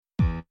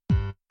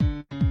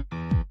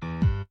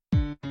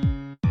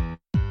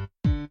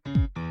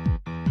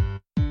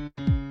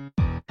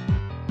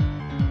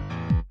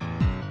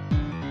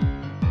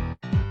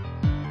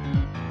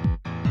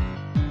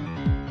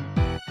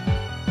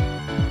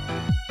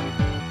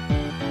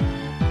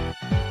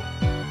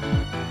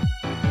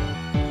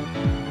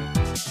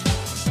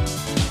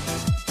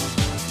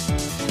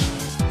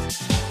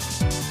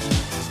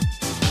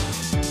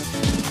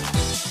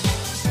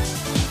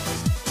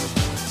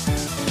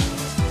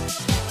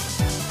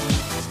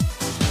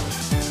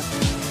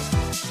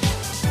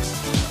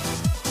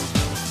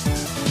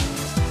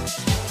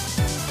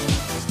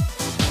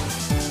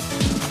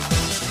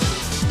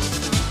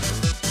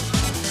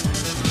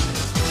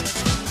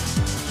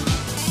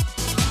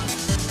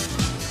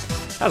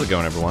How's it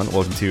going, everyone?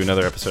 Welcome to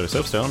another episode of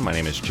Soapstone. My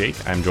name is Jake.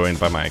 I'm joined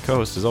by my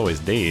co-host, as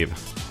always, Dave.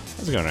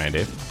 How's it going tonight,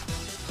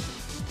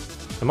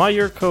 Dave? Am I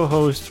your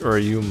co-host, or are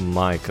you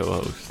my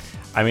co-host?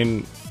 I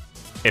mean,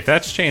 if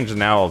that's changed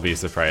now, I'll be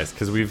surprised,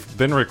 because we've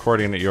been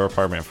recording at your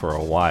apartment for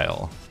a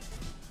while.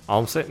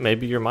 I'm saying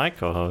maybe you're my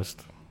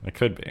co-host. It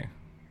could be.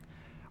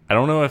 I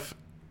don't know if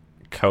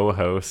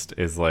co-host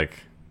is like...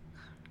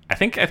 I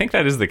think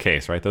that is the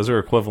case, right? Those are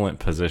equivalent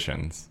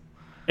positions.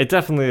 It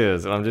definitely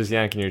is. I'm just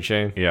yanking your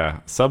chain.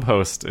 Yeah,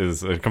 sub-host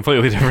is a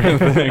completely different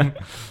thing.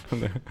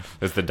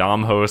 There's the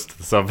dom host,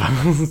 the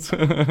sub-host.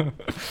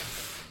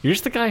 You're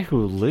just the guy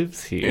who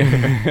lives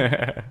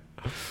here.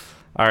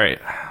 All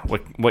right,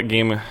 what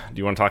game do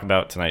you want to talk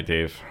about tonight,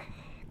 Dave?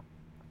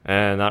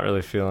 Not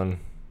really feeling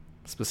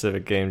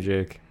specific game,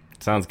 Jake.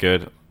 Sounds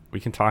good.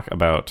 We can talk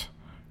about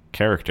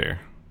character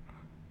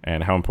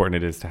and how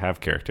important it is to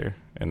have character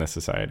in this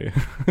society.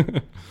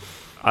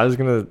 I was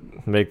going to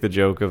make the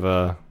joke of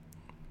a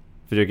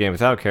video game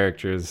without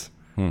characters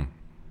would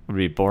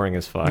be boring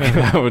as fuck.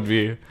 That would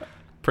be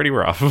pretty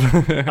rough.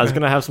 I was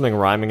going to have something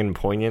rhyming and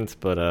poignant,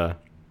 but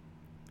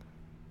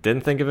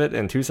didn't think of it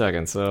in 2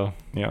 seconds, so...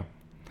 Yeah.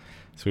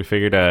 So we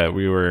figured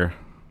we were,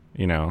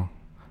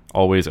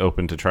 always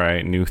open to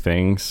try new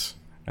things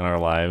in our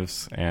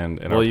lives and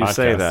in our podcast. Well, you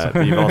say that,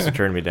 but you've also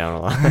turned me down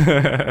a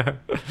lot.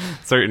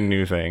 Certain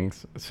new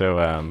things.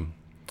 So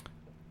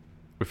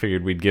we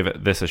figured we'd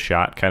give this a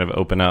shot, kind of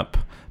open up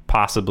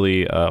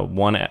possibly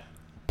one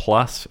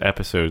plus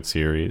episode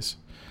series.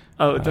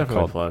 Oh,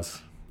 definitely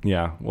plus.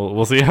 Yeah,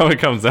 we'll see how it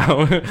comes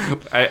out.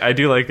 I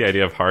do like the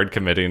idea of hard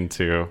committing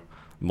to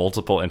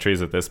multiple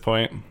entries at this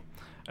point,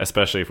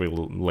 especially if we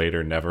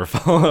later never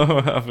follow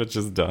up. It's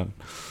just done.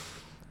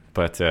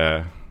 But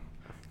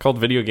called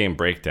Video Game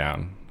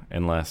Breakdown,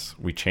 unless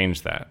we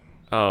change that.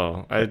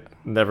 Oh, I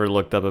never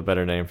looked up a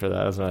better name for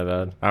that. That's my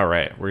bad. All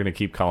right, we're going to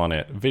keep calling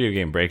it Video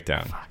Game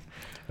Breakdown. Fuck.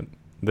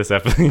 This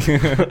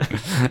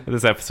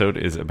episode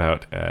is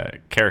about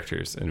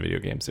characters in video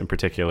games, in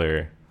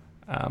particular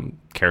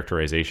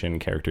characterization,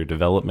 character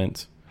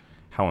development,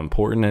 how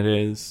important it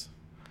is.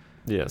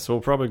 Yeah, so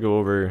we'll probably go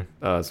over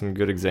some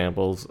good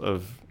examples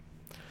of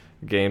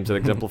games that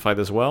exemplify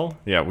this well.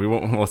 Yeah, we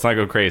won't. Let's not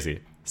go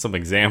crazy. Some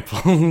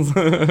examples,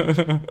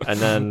 and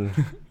then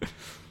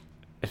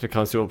if it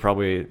comes to it, we'll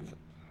probably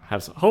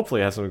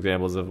hopefully have some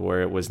examples of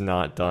where it was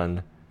not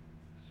done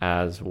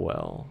as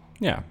well.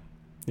 Yeah,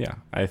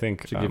 I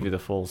think to give you the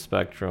full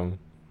spectrum,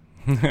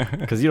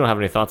 because you don't have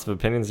any thoughts of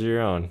opinions of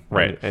your own,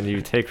 right? And you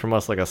take from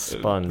us like a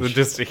sponge.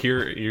 Just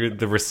here, you're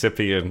the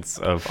recipients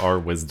of our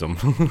wisdom.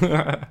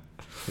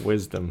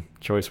 Wisdom,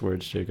 choice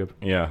words, Jacob.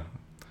 Yeah,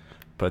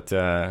 but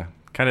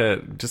kind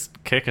of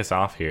just kick us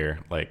off here.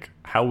 Like,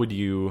 how would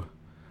you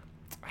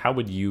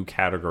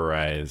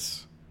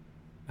categorize,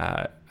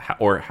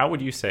 how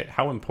would you say,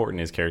 how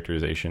important is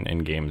characterization in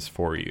games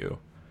for you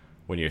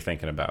when you're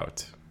thinking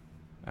about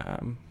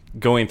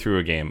going through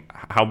a game?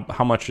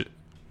 How much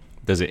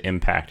does it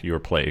impact your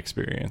play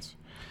experience?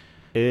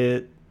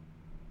 I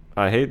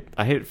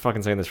hate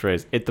fucking saying this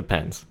phrase. It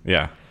depends.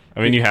 Yeah. I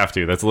mean, you have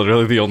to. That's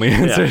literally the only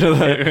answer to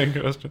that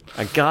question.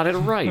 I got it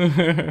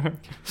right.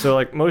 So,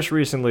 like, most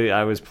recently,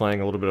 I was playing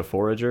a little bit of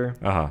Forager,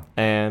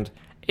 and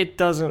it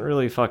doesn't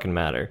really fucking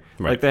matter.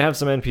 Right. Like, they have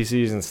some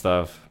NPCs and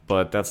stuff,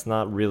 but that's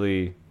not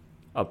really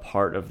a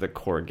part of the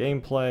core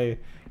gameplay,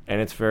 and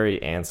it's very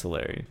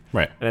ancillary.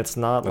 Right. And it's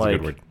not That's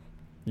like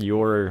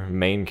your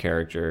main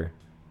character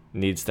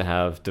needs to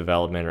have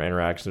development or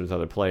interactions with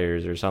other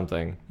players or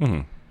something. Mm-hmm.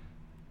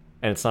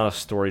 And it's not a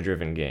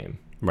story-driven game.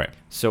 Right.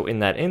 So in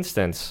that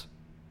instance,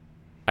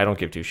 I don't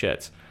give two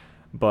shits.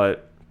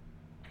 But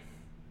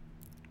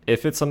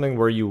if it's something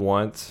where you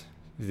want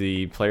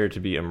the player to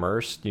be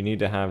immersed, you need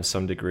to have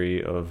some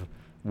degree of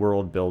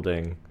world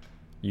building,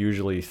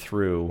 usually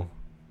through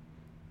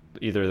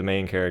either the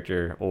main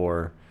character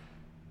or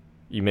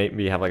you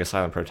maybe have like a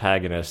silent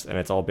protagonist, and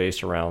it's all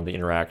based around the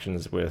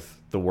interactions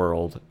with the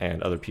world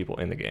and other people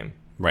in the game.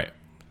 Right.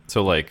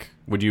 So, like,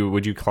 would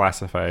you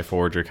classify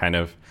Forager kind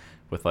of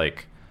with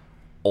like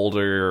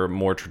older,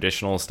 more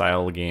traditional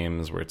style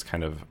games where it's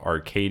kind of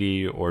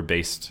arcadey or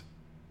based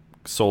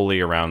solely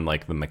around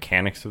like the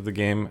mechanics of the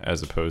game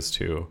as opposed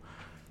to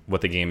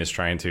what the game is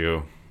trying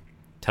to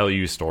tell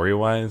you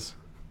story-wise?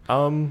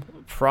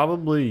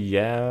 Probably,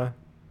 yeah.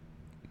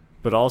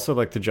 But also,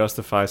 like, to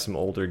justify some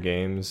older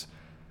games,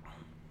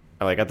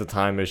 like, at the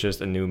time, it's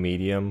just a new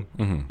medium,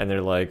 and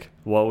they're like,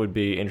 what would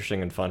be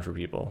interesting and fun for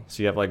people?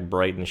 So you have, like,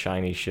 bright and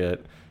shiny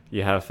shit.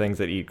 You have things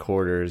that eat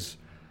quarters.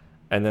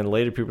 And then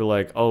later people are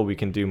like, oh, we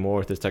can do more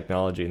with this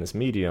technology in this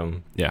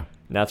medium. Yeah.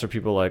 And that's where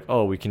people are like,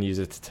 oh, we can use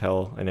it to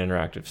tell an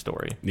interactive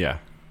story. Yeah.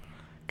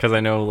 Because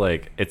I know,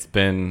 like, it's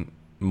been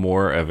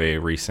more of a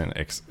recent,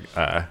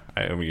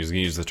 I'm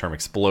use the term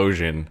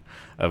explosion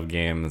of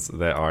games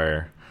that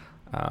are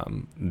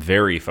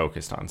very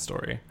focused on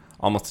story,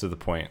 almost to the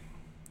point,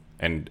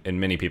 and in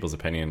many people's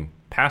opinion,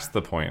 past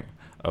the point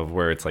of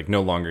where it's like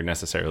no longer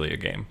necessarily a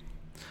game.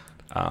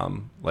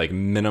 Like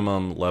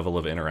minimum level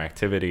of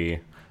interactivity,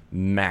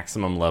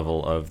 maximum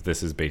level of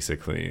this is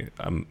basically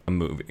a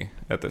movie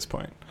at this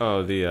point.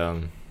 Oh,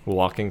 the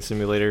walking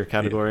simulator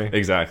category? Yeah,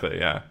 exactly,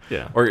 yeah.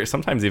 Yeah. Or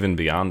sometimes even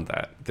beyond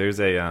that. There's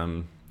a,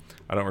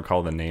 I don't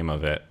recall the name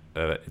of it.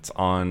 It's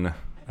on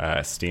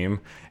Steam.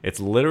 It's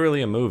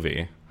literally a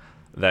movie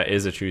that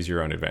is a choose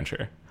your own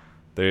adventure.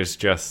 There's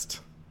just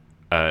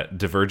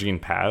diverging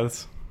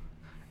paths,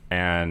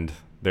 and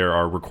there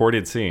are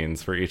recorded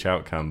scenes for each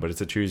outcome, but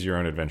it's a choose your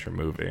own adventure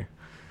movie.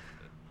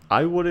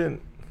 I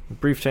wouldn't,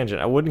 brief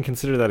tangent, I wouldn't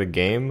consider that a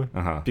game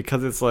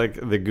because it's like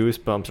the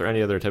Goosebumps or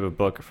any other type of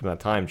book from that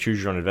time,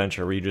 choose your own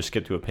adventure, where you just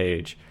skip to a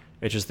page.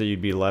 It's just that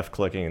you'd be left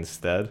clicking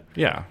instead.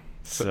 Yeah.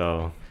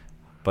 So,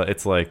 but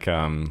it's like,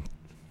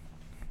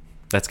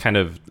 that's kind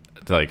of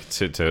like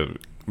to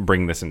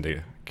bring this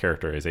into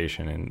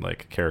characterization and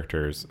like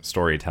characters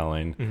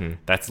storytelling.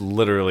 That's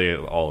literally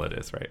all it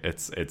is, right?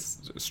 It's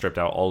stripped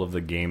out all of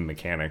the game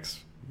mechanics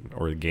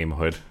or the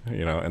gamehood,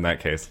 in that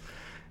case,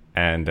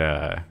 and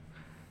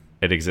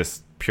it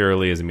exists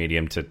purely as a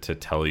medium to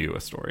tell you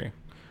a story,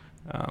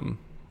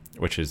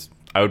 which is,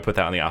 I would put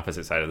that on the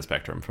opposite side of the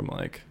spectrum from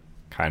like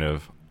kind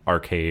of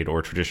arcade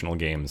or traditional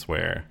games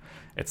where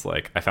it's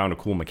like, I found a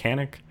cool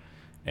mechanic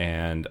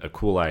and a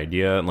cool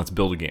idea and let's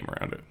build a game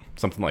around it.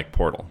 Something like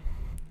Portal.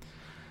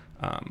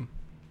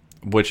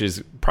 Which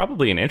is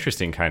probably an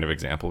interesting kind of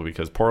example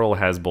because Portal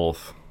has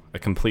both a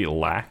complete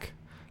lack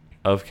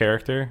of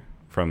character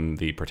from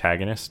the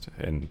protagonist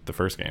in the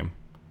first game.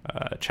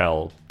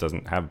 Chell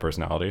doesn't have a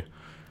personality.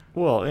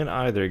 Well, in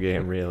either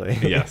game, really.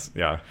 Yes,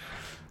 yeah.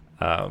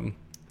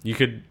 You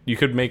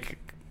could make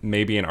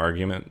maybe an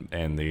argument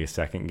in the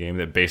second game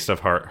that based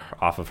off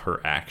of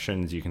her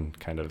actions, you can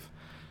kind of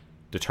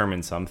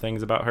determine some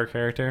things about her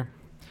character,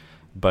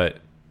 but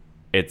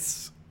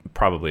it's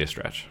probably a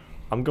stretch.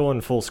 I'm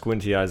going full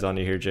squinty eyes on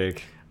you here,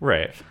 Jake.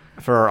 Right.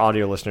 For our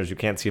audio listeners who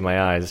can't see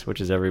my eyes, which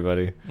is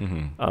everybody,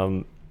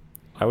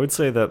 I would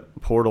say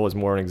that Portal is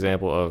more an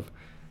example of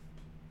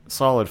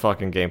solid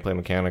fucking gameplay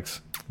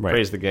mechanics. Right.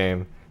 Praise the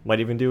game. Might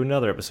even do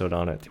another episode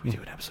on it. Did we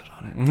do an episode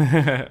on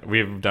it?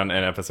 We've done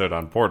an episode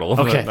on Portal.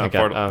 Okay,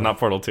 not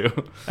Portal 2.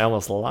 I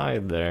almost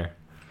lied there.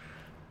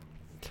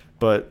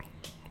 But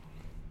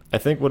I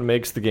think what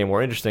makes the game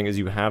more interesting is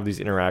you have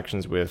these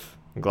interactions with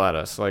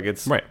GLaDOS. Like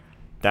it's right.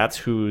 That's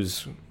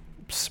who's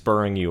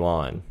spurring you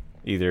on,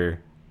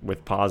 either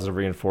with positive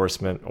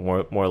reinforcement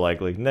or more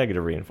likely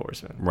negative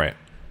reinforcement. Right.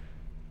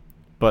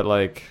 But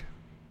like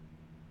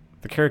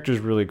the character's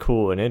really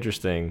cool and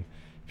interesting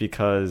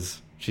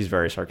because she's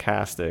very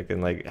sarcastic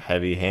and like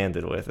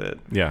heavy-handed with it.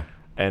 Yeah.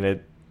 And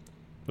it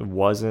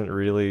wasn't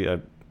really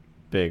a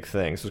big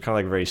thing. So it's kind of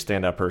like a very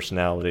stand-up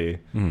personality,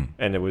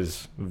 and it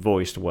was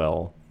voiced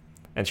well.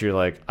 And so you're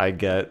like, I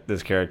get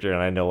this character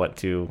and I know what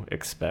to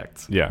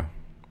expect. Yeah.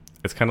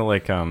 It's kind of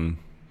like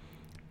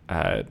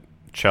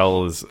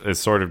Chell is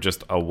sort of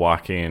just a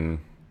walking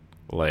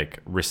like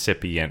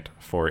recipient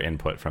for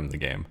input from the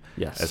game.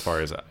 Yes. As far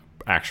as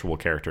actual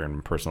character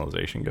and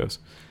personalization goes.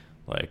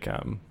 Like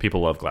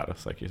people love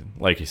GLaDOS,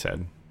 like you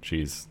said.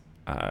 She's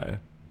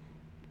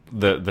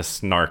the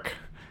snark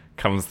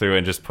comes through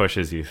and just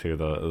pushes you through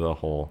the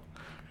whole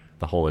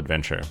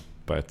adventure.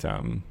 But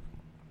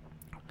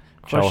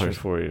question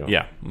for you.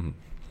 Yeah.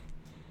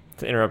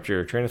 To interrupt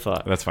your train of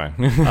thought. That's fine.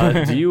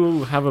 Do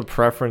you have a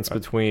preference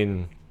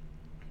between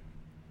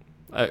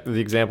the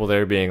example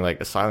there being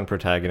like a silent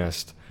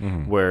protagonist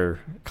where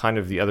kind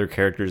of the other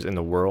characters in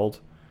the world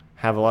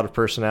have a lot of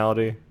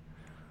personality,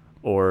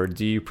 or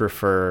do you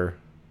prefer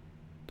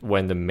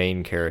when the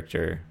main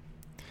character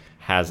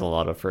has a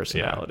lot of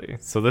personality? Yeah.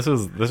 So this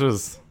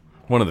was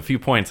one of the few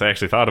points I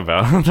actually thought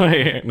about.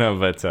 No,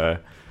 but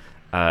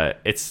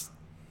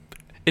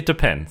it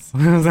depends.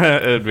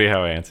 That would be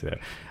how I answer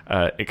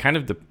that. It kind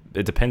of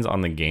it depends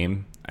on the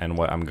game and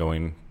what I'm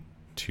going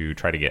to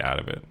try to get out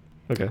of it.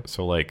 Okay.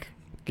 So like,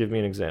 give me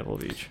an example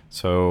of each.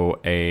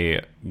 So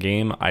a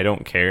game I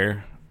don't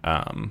care,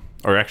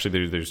 or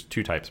actually there's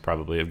two types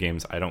probably of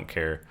games I don't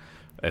care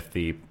if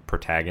the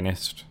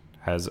protagonist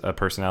has a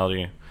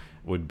personality.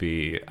 Would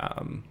be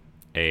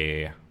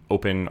a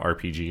open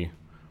RPG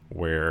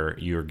where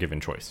you're given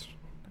choice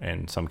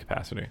in some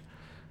capacity,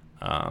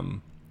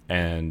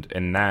 and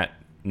in that,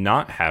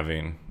 not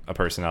having a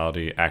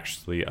personality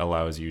actually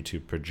allows you to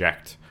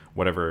project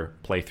whatever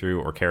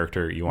playthrough or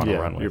character you want to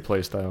run with. Your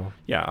play style.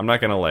 Yeah, I'm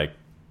not gonna like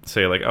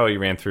say like, oh, you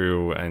ran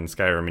through in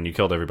Skyrim and you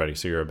killed everybody,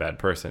 so you're a bad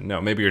person.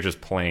 No, maybe you're just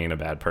playing a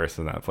bad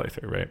person in that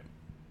playthrough, right?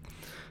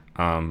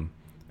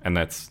 And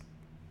that's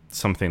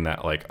something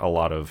that like a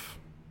lot of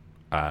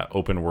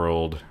open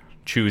world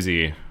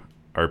choosy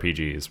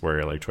RPGs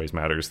where like choice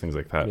matters, things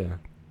like that,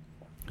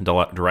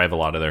 derive a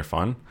lot of their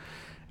fun.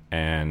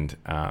 And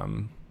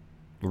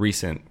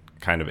recent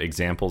kind of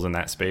examples in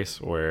that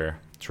space where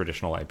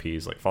traditional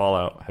IPs like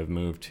Fallout have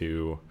moved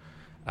to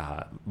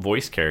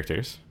voice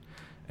characters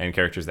and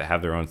characters that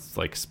have their own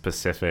like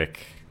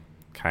specific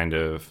kind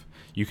of,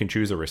 you can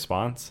choose a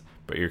response,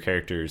 but your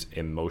character's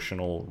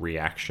emotional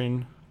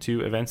reaction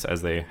to events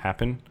as they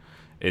happen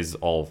is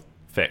all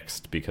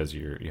fixed because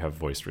you have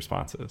voiced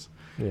responses.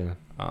 Yeah.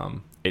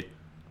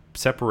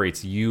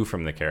 separates you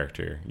from the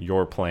character.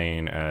 You're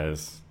playing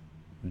as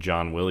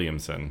John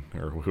Williamson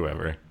or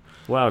whoever.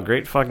 Wow,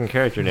 great fucking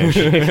character name.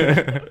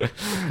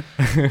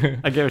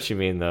 I get what you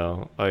mean,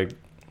 though. Like,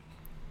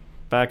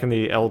 back in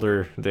the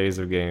elder days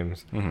of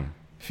games, I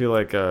feel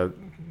like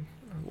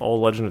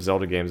all Legend of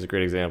Zelda games is a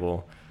great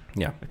example.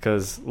 Yeah.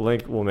 Because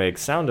Link will make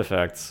sound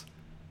effects.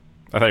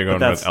 I thought you were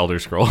going with Elder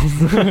Scrolls.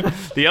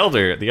 the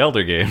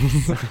Elder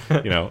games.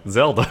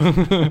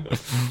 Zelda.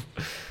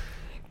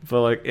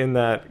 But, like, in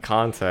that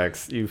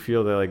context, you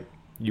feel that, like,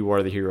 you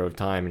are the hero of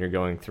time and you're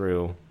going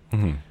through.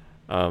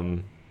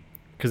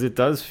 Because it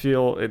does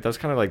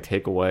kind of like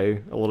take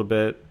away a little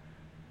bit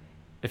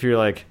if you're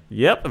like,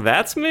 yep,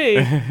 that's me.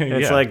 And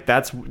it's like,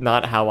 that's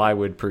not how I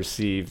would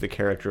perceive the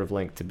character of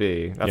Link to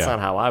be. That's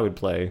not how I would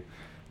play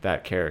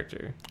that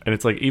character. And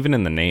it's like, even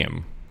in the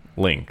name,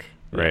 Link,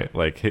 right? Yeah.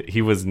 Like,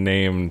 he was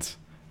named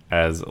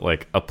as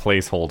like a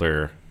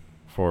placeholder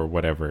for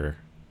whatever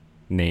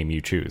name you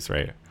choose,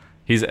 right?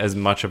 He's as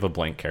much of a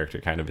blank character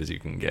kind of as you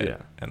can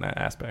get in that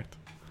aspect.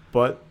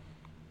 But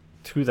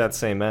to that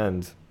same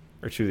end,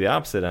 or to the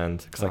opposite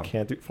end, because I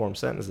can't form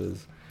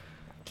sentences.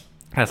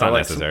 That's not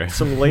necessary.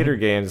 Some later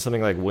games,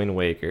 something like Wind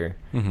Waker,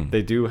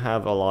 they do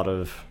have a lot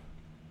of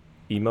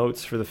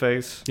emotes for the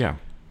face,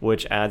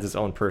 which adds its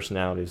own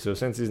personality. So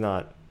since he's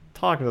not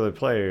talking to other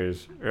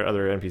players or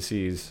other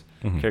NPCs,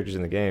 characters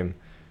in the game,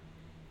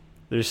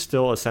 there's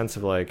still a sense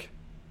of like,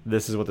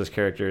 this is what this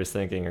character is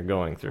thinking or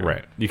going through.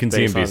 Right. You can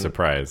see him be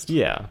surprised.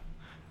 Yeah.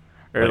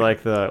 Or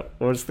like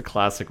what's the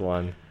classic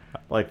one?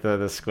 Like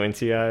the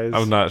squinty eyes.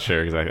 I'm not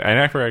sure exactly. I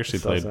never actually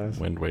played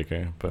Wind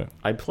Waker, but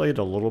I played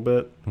a little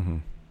bit.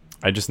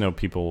 I just know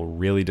people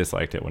really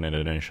disliked it when it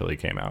initially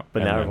came out,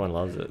 but now everyone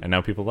loves it. And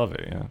now people love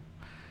it.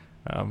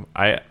 Yeah.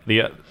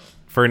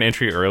 For an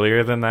entry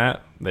earlier than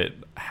that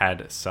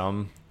had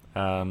some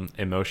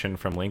emotion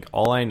from Link.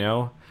 All I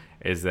know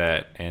is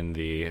that in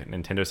the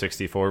Nintendo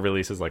 64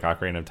 releases, like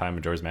Ocarina of Time and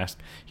Majora's Mask,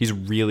 he's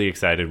really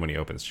excited when he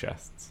opens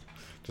chests.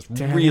 Just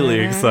really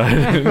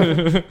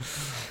excited.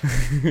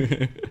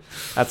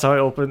 That's how I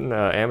open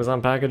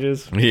Amazon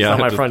packages. Yeah, it's on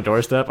my front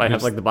doorstep. I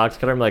have like the box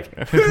cutter. I'm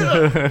like,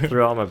 throw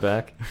it on my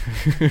back.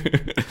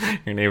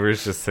 Your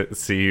neighbors just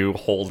see you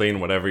holding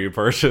whatever you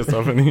purchase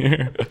up in the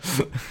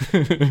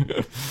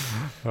air.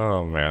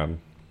 Oh man,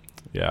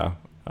 yeah.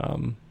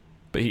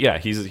 But yeah,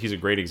 he's a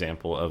great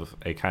example of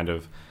a kind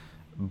of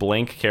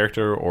blank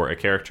character, or a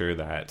character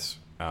that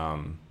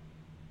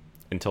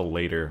until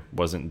later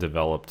wasn't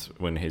developed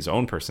when his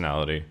own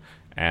personality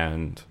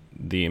and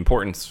the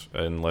importance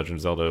in Legend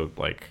of Zelda,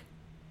 like,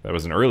 that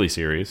was an early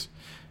series,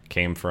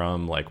 came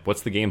from like,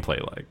 what's the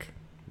gameplay like?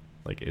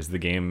 Like, is the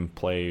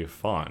gameplay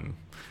fun?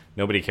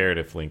 Nobody cared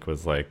if Link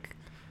was like,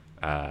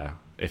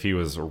 if he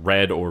was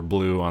red or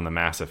blue on the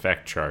Mass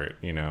Effect chart,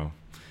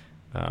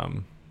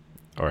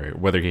 or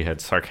whether he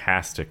had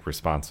sarcastic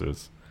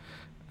responses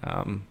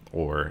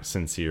or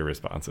sincere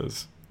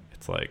responses.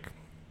 It's like,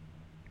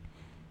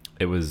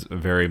 it was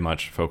very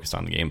much focused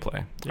on the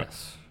gameplay.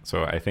 Yes.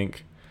 So I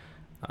think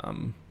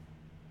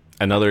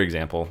another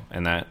example,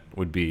 and that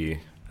would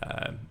be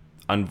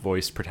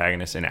unvoiced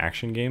protagonists in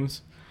action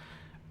games.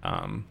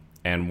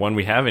 And one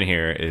we have in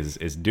here is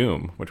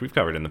Doom, which we've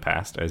covered in the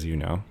past, as you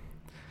know.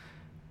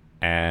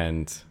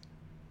 And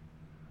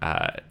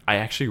I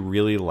actually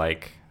really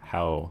like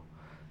how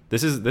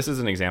this is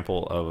an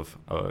example of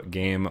a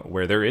game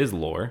where there is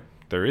lore,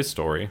 there is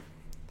story,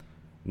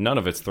 none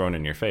of it's thrown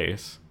in your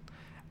face.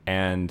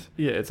 And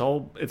yeah, it's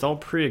all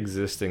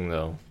pre-existing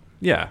though.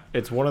 Yeah,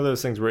 it's one of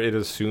those things where it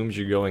assumes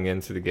you're going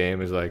into the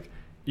game is like,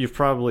 you've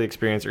probably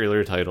experienced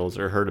earlier titles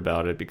or heard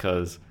about it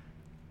because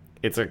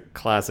it's a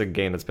classic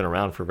game that's been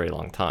around for a very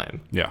long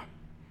time. Yeah,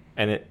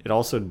 and it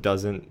also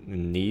doesn't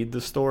need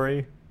the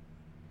story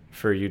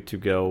for you to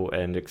go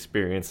and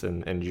experience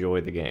and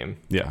enjoy the game.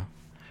 Yeah,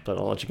 but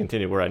I'll let you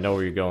continue where I know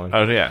where you're going.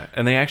 Oh yeah,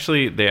 and they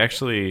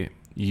actually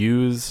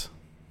use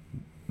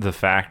the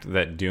fact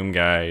that Doom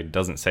Guy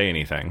doesn't say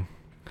anything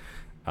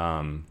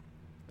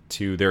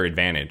to their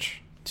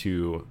advantage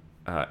to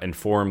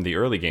inform the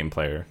early game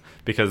player,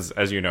 because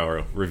as you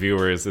know,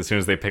 reviewers, as soon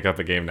as they pick up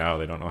a game now,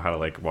 they don't know how to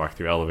like walk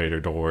through elevator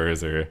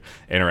doors or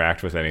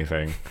interact with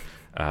anything.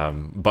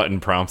 Button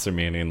prompts are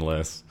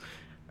meaningless.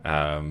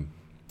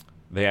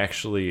 They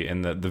actually,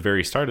 in the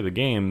very start of the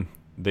game,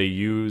 they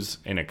use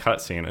in a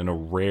cutscene, in a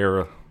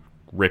rare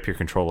rip your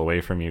control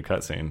away from you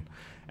cutscene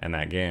in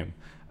that game,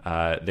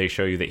 they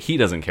show you that he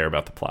doesn't care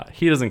about the plot.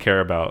 He doesn't care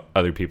about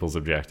other people's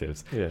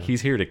objectives. Yeah.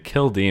 He's here to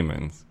kill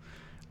demons.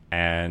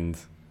 And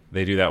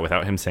they do that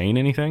without him saying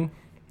anything,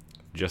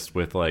 just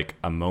with like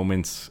a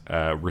moment's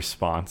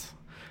response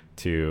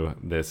to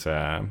this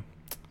Dr.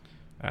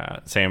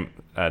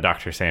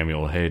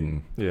 Samuel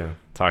Hayden. Yeah.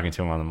 Talking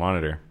to him on the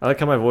monitor. I like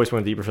how my voice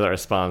went deeper for that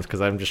response, because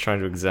I'm just trying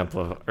to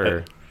exemplify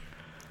or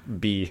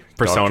be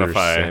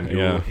personify Dr.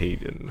 Samuel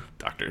Hayden.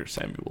 Dr.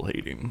 Samuel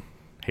Hayden.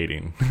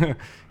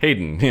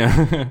 Hayden,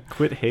 yeah.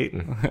 Quit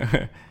hating.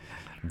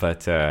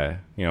 But,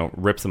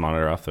 rips the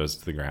monitor off, throws it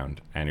to the ground,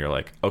 and you're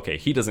like, okay,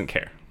 he doesn't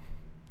care,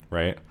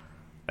 right?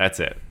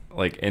 That's it.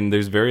 like, and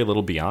there's very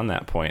little beyond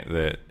that point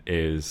that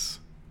is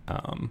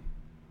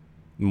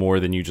more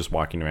than you just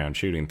walking around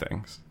shooting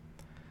things.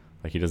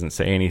 Like, he doesn't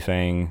say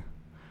anything.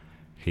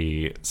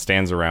 He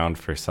stands around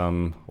for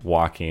some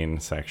walking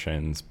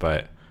sections,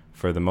 but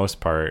for the most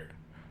part,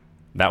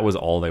 that was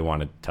all they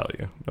wanted to tell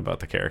you about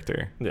the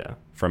character. Yeah.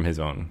 From his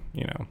own,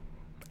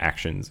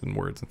 actions and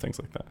words and things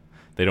like that.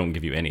 They don't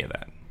give you any of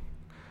that.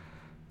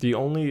 The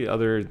only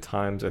other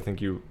times I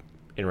think you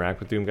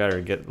interact with Doomguy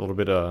or get a little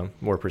bit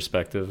more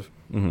perspective,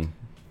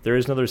 there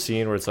is another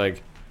scene where it's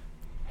like,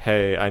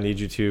 hey, I need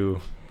you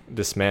to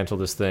dismantle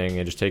this thing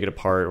and just take it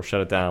apart or shut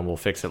it down. We'll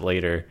fix it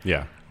later.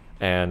 Yeah.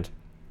 And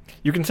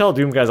you can tell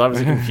Doomguy's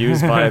obviously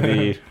confused by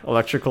the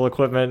electrical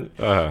equipment.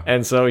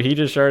 And so he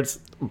just starts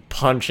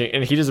punching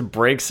and he just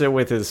breaks it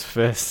with his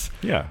fists.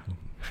 Yeah.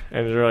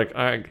 And you're like,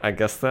 I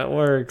guess that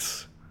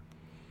works.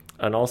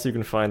 And also you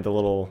can find the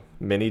little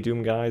mini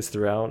Doom guys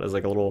throughout as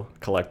like a little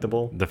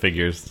collectible. The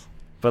figures.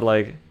 But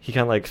like he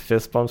kind of like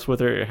fist bumps with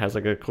her. It has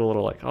like a cool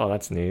little like, oh,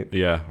 that's neat.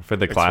 Yeah, for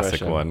the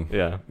classic one.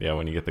 Yeah. Yeah,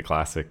 when you get the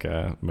classic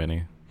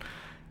mini.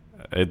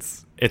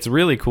 It's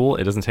really cool.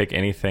 It doesn't take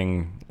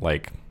anything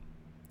like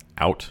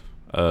out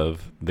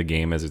of the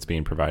game as it's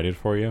being provided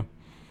for you,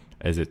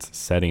 as it's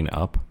setting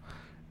up.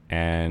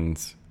 And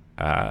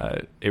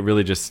it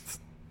really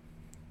just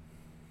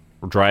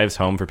drives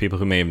home for people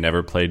who may have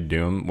never played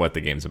Doom what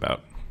the game's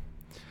about.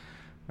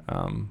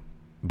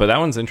 But that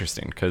one's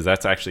interesting because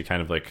that's actually kind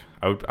of like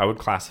I would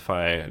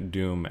classify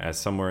Doom as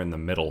somewhere in the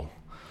middle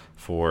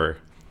for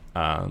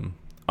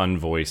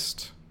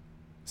unvoiced,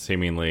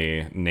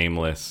 seemingly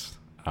nameless,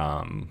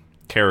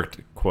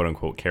 character, quote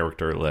unquote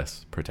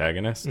characterless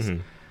protagonists,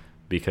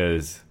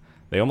 because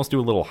they almost do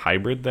a little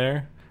hybrid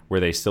there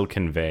where they still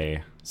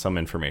convey some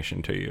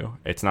information to you.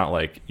 It's not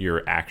like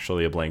you're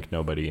actually a blank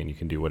nobody and you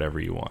can do whatever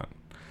you want.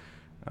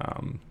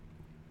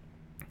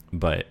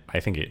 But I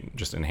think it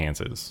just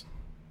enhances.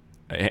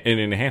 It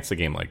enhanced a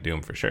game like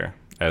Doom for sure,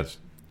 as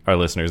our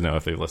listeners know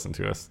if they listen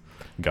to us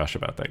gush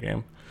about that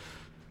game.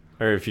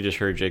 Or if you just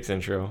heard Jake's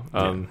intro.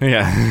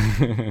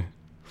 Yeah.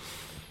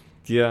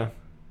 Yeah.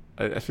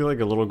 I feel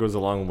like a little goes a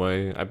long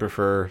way. I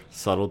prefer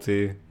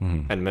subtlety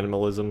and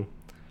minimalism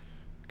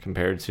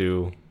compared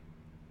to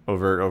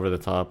overt, over the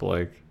top.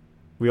 Like,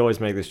 we always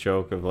make this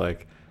joke of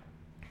like,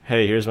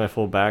 hey, here's my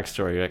full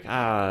backstory. You're like,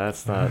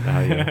 that's not how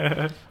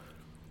you...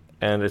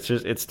 And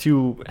it's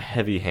too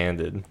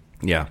heavy-handed.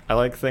 Yeah. I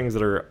like things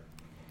that are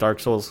Dark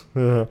Souls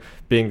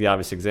being the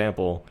obvious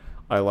example.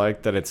 I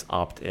like that it's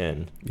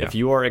opt-in. Yeah. If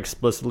you are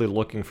explicitly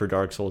looking for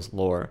Dark Souls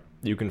lore,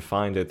 you can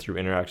find it through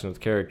interaction with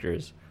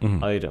characters,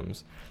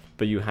 items.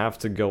 But you have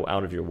to go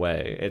out of your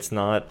way. It's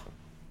not,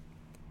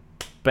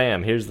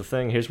 bam, here's the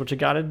thing, here's what you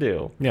got to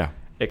do. Yeah.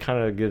 It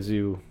kind of gives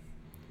you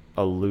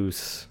a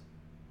loose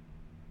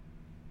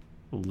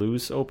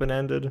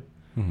open-ended.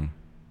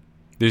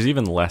 There's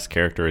even less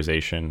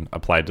characterization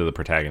applied to the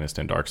protagonist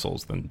in Dark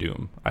Souls than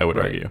Doom, I would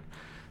argue.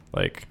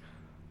 Like,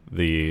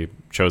 the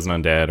Chosen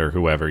Undead or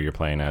whoever you're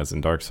playing as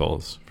in Dark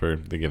Souls for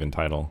the given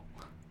title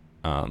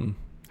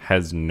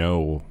has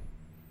no,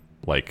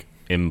 like,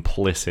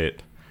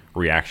 implicit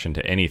reaction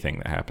to anything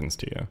that happens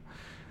to you.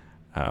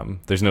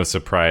 There's no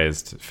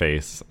surprised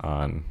face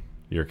on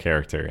your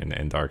character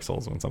in Dark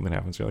Souls when something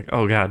happens. You're like,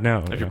 oh god,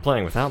 no. If you're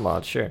playing without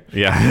mods, sure.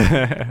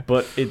 Yeah.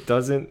 But it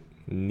doesn't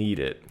need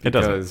it. It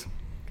doesn't. Because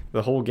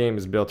the whole game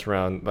is built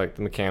around like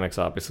the mechanics,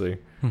 obviously,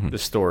 the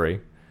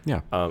story. Yeah.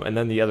 And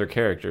then the other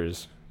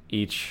characters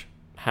each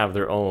have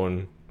their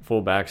own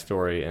full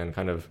backstory and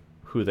kind of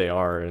who they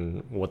are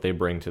and what they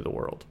bring to the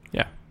world.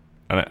 Yeah.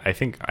 And I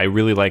think I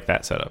really like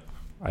that setup.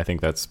 I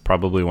think that's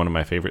probably one of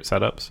my favorite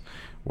setups,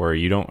 where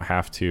you don't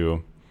have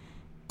to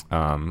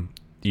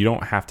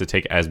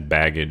take as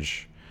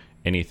baggage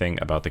anything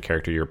about the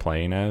character you're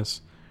playing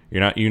as.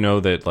 You're not,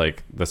 that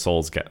like the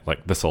Souls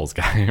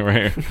guy,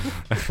 right?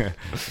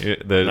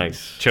 The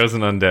Nice.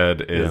 Chosen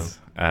Undead is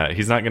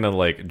he's not gonna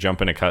like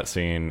jump in a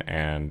cutscene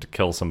and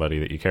kill somebody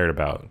that you cared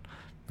about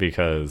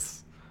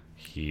because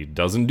he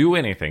doesn't do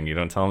anything you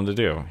don't tell him to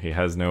do. He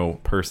has no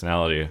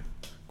personality,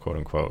 quote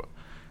unquote.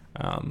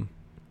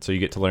 So you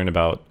get to learn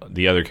about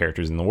the other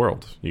characters in the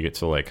world. You get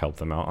to like help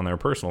them out on their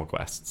personal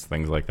quests,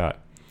 things like that,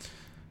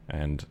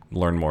 and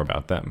learn more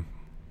about them.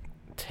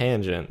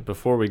 Tangent.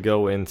 Before we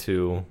go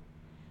into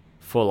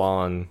full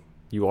on,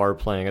 you are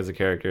playing as a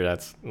character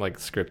that's like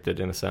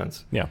scripted in a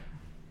sense. Yeah.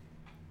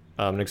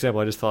 An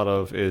example I just thought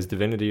of is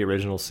Divinity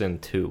Original Sin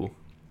 2.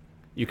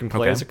 You can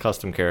play as a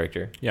custom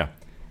character. Yeah.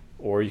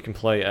 Or you can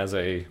play as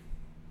a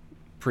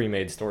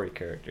pre-made story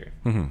character.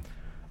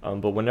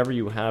 But whenever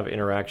you have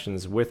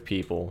interactions with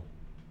people,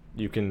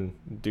 you can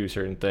do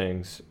certain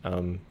things.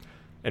 And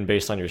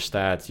based on your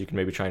stats, you can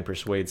maybe try and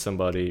persuade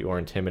somebody or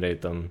intimidate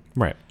them.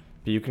 Right.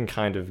 But you can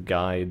kind of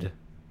guide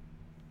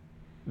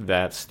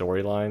that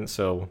storyline.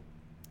 So I'm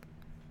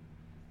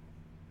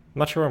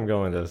not sure where I'm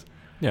going with this.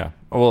 Yeah.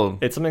 Well,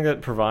 It's something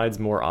that provides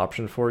more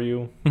option for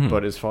you.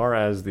 But as far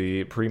as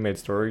the pre-made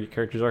story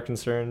characters are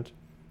concerned,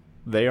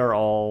 they are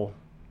all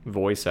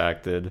voice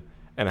acted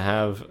and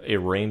have a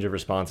range of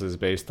responses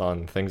based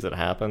on things that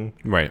happen.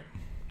 right.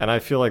 And I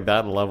feel like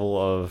that level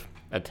of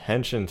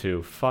attention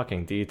to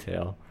fucking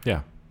detail.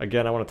 Yeah.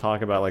 Again, I want to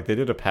talk about, like, they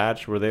did a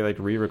patch where they, like,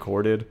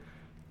 re-recorded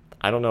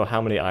I don't know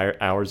how many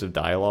hours of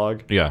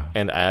dialogue Yeah.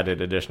 and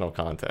added additional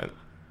content.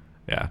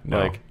 Yeah. No.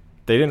 Like,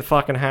 they didn't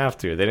fucking have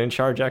to. They didn't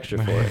charge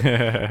extra for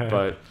it.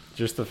 But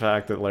just the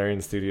fact that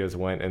Larian Studios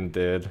went and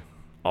did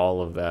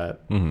all of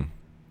that. Mm-hmm.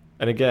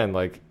 And again,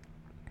 like,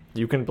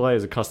 you can play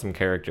as a custom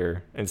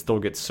character and still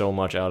get so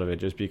much out of it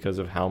just because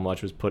of how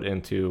much was put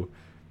into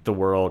the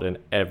world and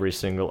every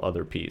single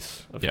other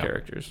piece of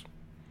characters.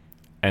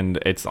 And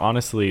it's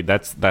honestly,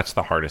 that's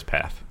the hardest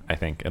path, I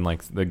think. And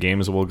like the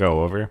games we'll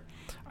go over,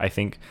 I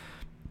think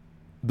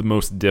the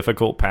most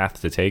difficult path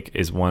to take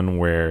is one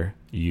where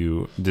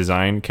you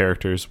design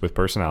characters with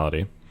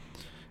personality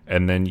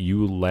and then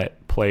you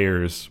let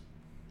players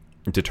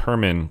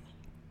determine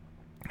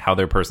how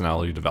their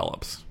personality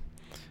develops.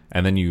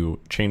 And then you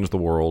change the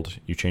world,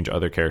 you change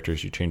other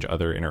characters, you change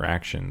other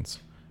interactions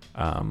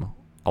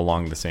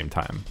along the same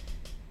time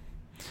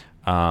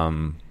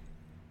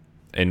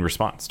in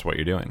response to what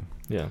you're doing.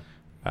 Yeah.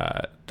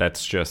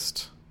 That's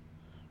just,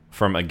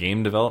 from a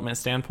game development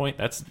standpoint,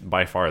 that's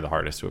by far the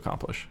hardest to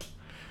accomplish.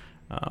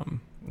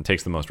 It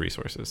takes the most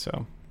resources.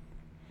 So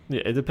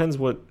yeah, it depends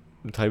what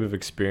type of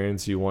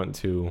experience you want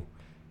to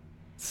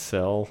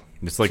sell.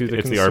 It's like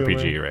it's the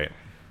RPG, right?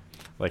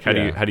 Like how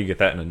do you get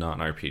that in a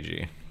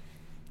non-RPG?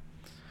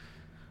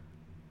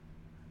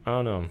 I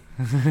don't know.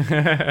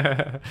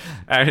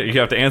 You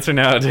have to answer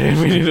now, dude.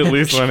 We need at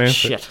least one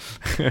answer.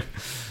 Shit.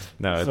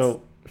 No. It's...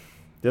 So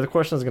the other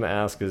question I was going to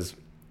ask is,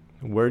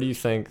 where do you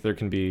think there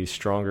can be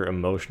stronger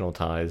emotional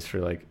ties for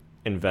like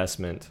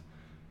investment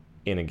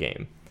in a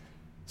game?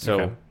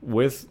 So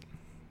with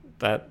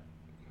that,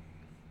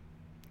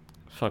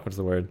 what's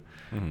the word?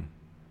 Mm-hmm.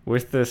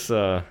 With this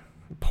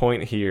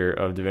point here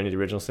of Divinity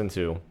Original Sin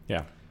 2,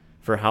 yeah,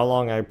 for how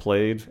long I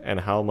played and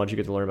how much you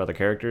get to learn about the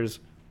characters,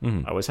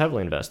 I was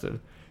heavily invested.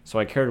 So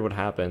I cared what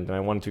happened, and I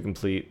wanted to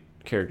complete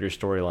character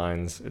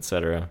storylines,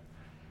 etc.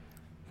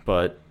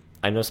 But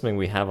I know something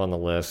we have on the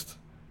list,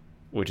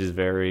 which is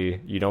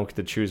you don't get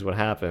to choose what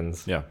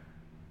happens. Yeah.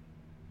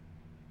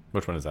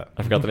 Which one is that?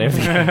 I forgot the name of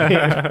the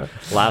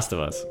game. Last of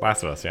Us.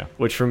 Last of Us, yeah.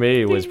 Which for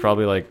me was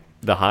probably like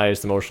the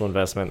highest emotional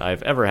investment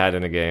I've ever had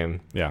in a game.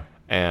 Yeah.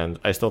 And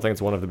I still think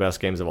it's one of the best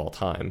games of all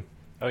time.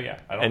 Oh, yeah.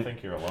 I don't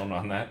think you're alone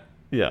on that.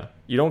 Yeah.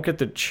 You don't get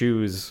to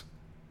choose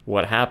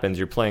what happens.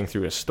 You're playing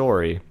through a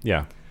story.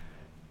 Yeah.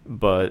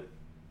 But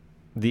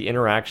the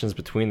interactions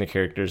between the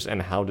characters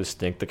and how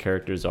distinct the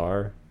characters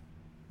are,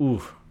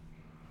 oof.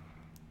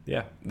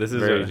 Yeah. This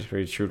is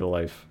very true to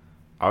life.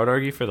 I would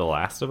argue for The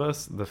Last of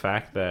Us, the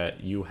fact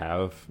that you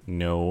have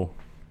no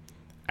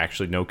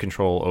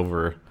control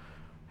over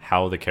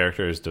how the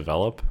characters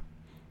develop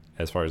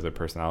as far as their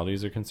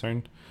personalities are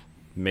concerned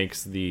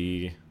makes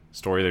the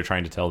story they're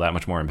trying to tell that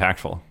much more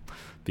impactful,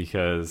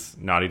 because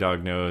Naughty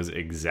Dog knows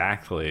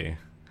exactly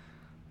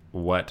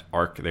what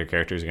arc their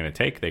characters are going to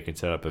take. They can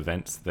set up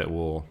events that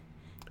will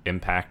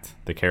impact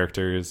the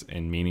characters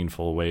in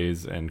meaningful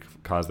ways and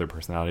cause their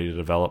personality to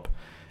develop,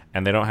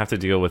 and they don't have to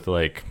deal with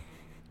like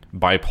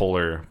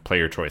bipolar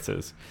player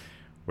choices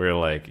where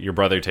like your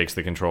brother takes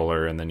the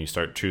controller and then you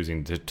start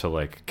choosing to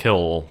like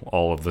kill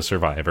all of the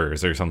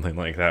survivors or something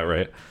like that,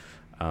 right?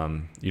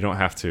 You don't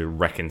have to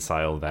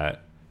reconcile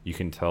that. You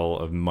can tell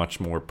a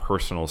much more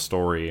personal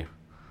story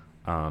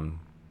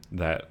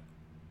that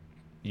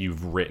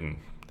you've written,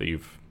 that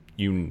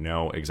you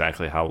know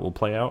exactly how it will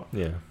play out.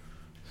 Yeah.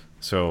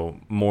 So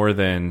more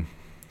than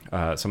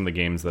some of the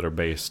games that are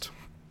based,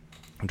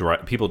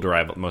 people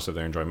derive most of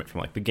their enjoyment from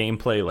like the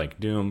gameplay, like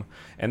Doom,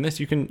 and this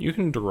you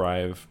can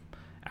derive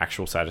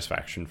actual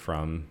satisfaction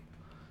from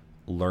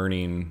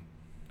learning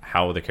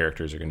how the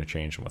characters are going to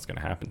change and what's going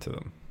to happen to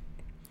them.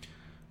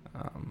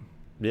 I'm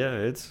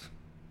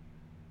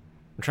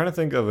trying to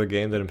think of a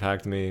game that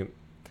impacted me.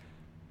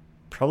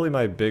 Probably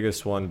my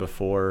biggest one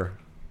before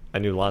I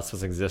knew Last of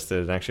Us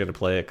existed and actually had to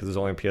play it because it was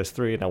only a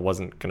PS3 and I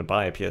wasn't going to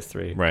buy a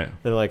PS3. Right.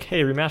 They're like,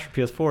 hey, remaster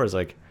PS4 is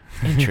like,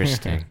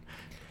 interesting.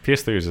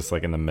 PS3 is just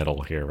like in the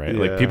middle here, right?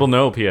 Yeah. Like people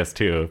know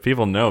PS2,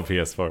 people know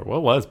PS4.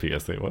 What was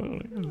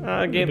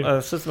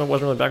PS3? System that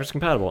wasn't really backwards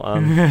compatible.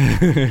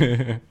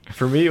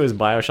 For me, it was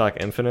BioShock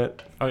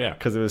Infinite. Oh yeah,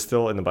 because it was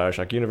still in the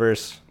BioShock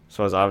universe,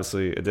 so I was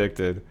obviously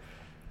addicted.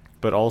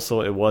 But also,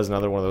 it was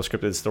another one of those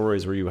scripted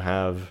stories where you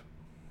have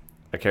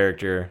a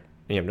character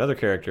and you have another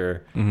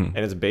character, and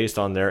it's based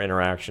on their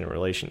interaction and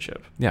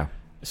relationship. Yeah.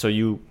 So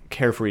you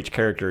care for each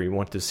character. You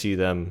want to see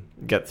them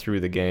get through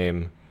the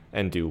game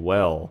and do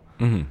well.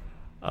 Mm-hmm.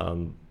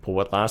 But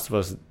what Last of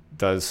Us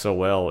does so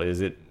well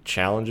is it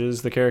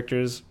challenges the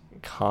characters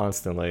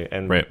constantly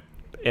and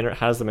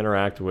has them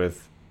interact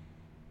with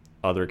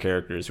other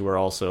characters who are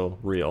also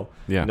real.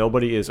 Yeah.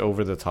 Nobody is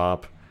over the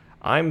top.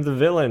 I'm the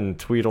villain,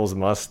 tweedles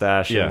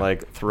mustache and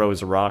like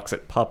throws rocks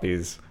at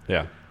puppies.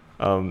 Yeah.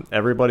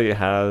 Everybody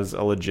has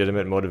a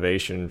legitimate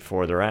motivation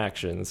for their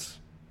actions,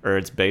 or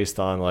it's based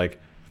on like,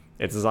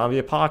 it's a zombie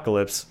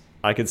apocalypse.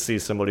 I could see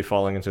somebody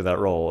falling into that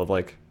role of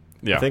like,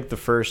 I think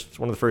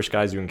one of the first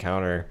guys you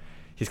encounter,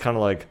 he's kind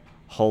of like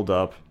holed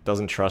up,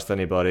 doesn't trust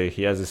anybody.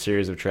 He has a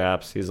series of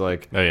traps. He's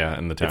like, Oh yeah,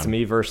 in the town. it's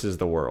me versus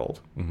the world,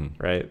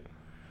 right?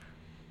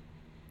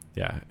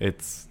 Yeah,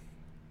 it's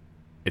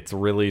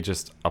really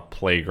just a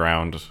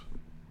playground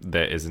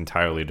that is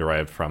entirely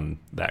derived from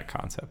that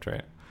concept,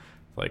 right?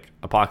 Like,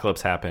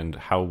 apocalypse happened,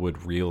 how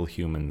would real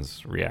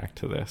humans react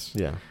to this?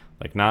 Yeah.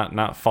 Like,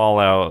 not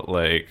Fallout,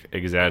 like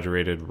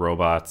exaggerated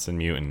robots and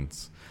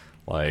mutants.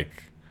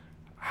 Like,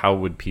 how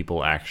would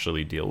people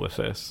actually deal with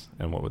this,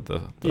 and what would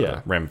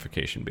the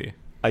ramification be?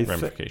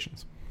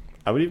 Ramifications.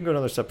 I would even go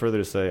another step further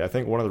to say, I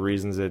think one of the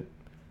reasons it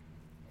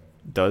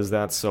does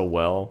that so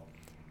well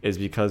is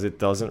because it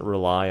doesn't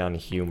rely on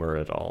humor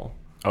at all.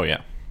 Oh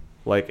yeah.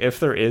 Like, if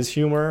there is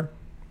humor,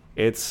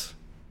 it's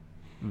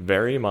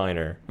very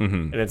minor,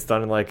 and it's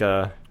done in like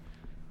a,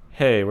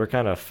 hey, we're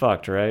kind of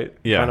fucked, right?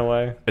 Yeah. Kind of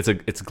way.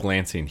 It's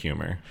glancing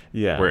humor.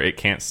 Yeah. Where it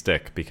can't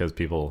stick because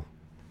people,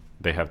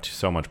 they have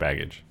so much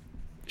baggage.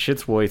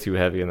 Shit's way too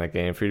heavy in that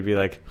game for you to be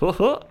like,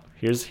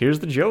 here's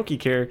the jokey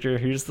character,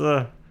 here's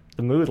the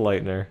mood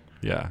lightener.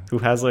 Yeah. Who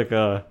has like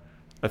a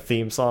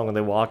theme song when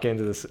they walk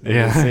into the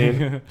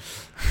scene.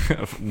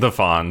 The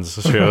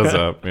Fonz shows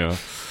up, you know.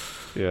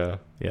 Yeah.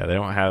 Yeah, they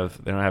don't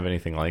have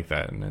anything like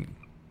that, and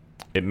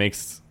it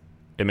makes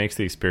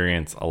the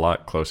experience a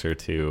lot closer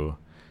to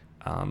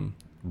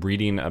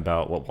reading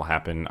about what will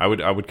happen. I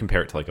would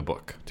compare it to like a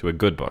book, to a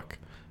good book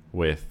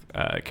with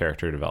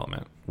character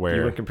development. Where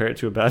you would compare it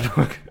to a bad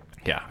book.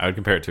 Yeah, I would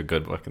compare it to a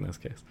good book in this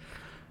case.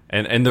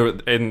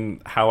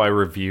 And how I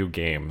review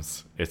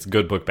games, it's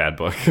good book, bad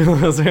book.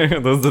 those are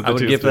the I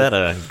would give that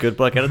a good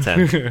book out of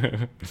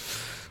 10.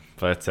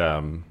 But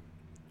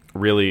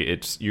really,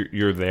 it's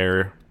you're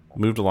there,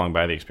 moved along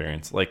by the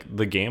experience. Like,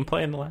 the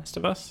gameplay in The Last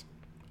of Us,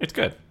 it's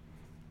good.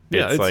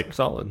 Yeah, it's like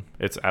solid.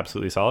 It's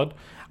absolutely solid.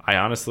 I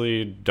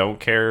honestly don't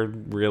care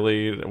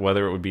really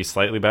whether it would be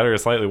slightly better or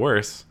slightly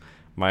worse.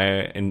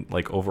 My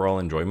overall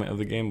enjoyment of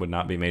the game would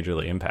not be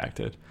majorly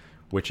impacted,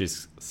 which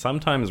is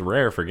sometimes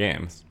rare for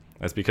games.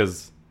 That's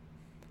because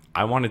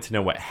I wanted to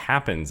know what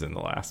happens in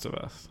The Last of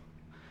Us.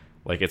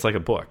 Like, it's like a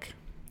book.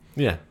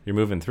 Yeah. You're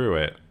moving through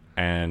it,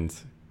 and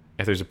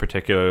if there's a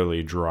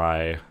particularly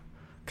dry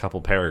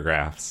couple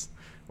paragraphs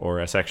or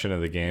a section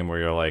of the game where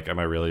you're like, am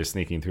I really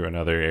sneaking through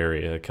another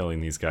area,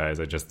 killing these guys?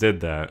 I just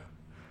did that.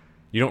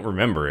 You don't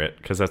remember it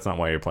because that's not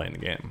why you're playing the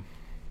game.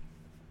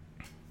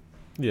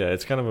 Yeah,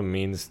 it's kind of a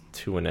means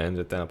to an end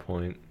at that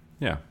point.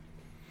 Yeah.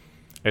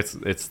 It's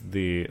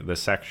the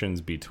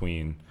sections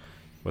between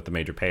what the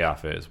major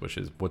payoff is, which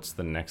is what's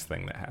the next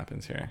thing that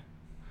happens here.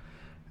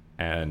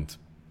 And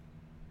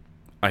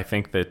I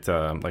think that,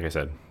 like I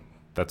said,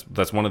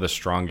 that's one of the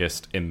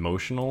strongest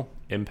emotional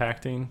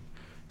impacting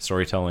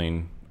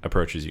storytelling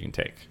approaches you can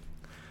take,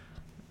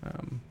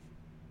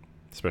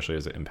 especially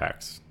as it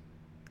impacts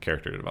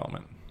character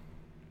development.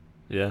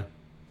 Yeah.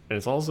 And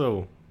it's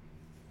also,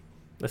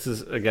 this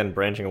is, again,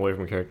 branching away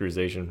from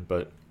characterization,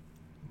 but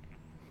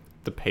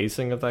the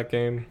pacing of that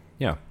game,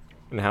 yeah,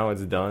 and how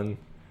it's done,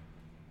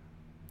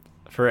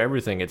 for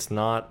everything, it's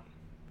not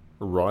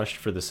rushed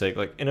for the sake,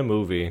 like in a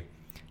movie,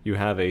 you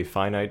have a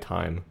finite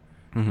time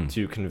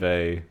to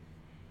convey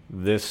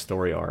this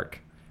story arc.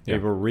 Yeah.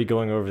 We're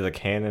re-going over the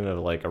canon of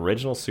like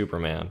original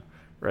Superman,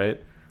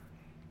 right?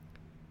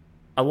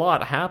 A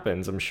lot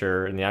happens, I'm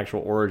sure, in the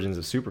actual origins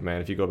of Superman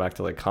if you go back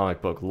to like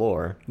comic book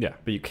lore. Yeah.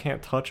 But you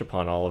can't touch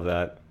upon all of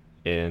that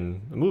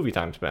in a movie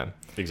time span.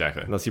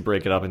 Exactly. Unless you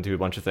break it up into a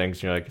bunch of things,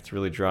 and you're like, it's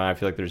really dry. I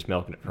feel like they're just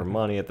milking it for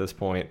money at this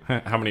point.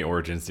 How many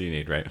origins do you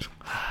need, right?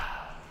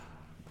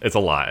 It's a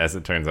lot, as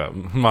it turns out.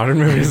 Modern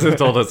movies have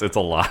told us it's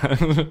a lot.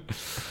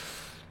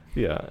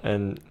 Yeah,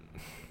 and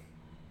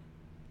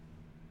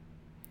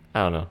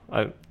I don't know.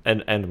 I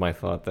end my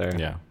thought there.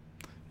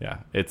 Yeah.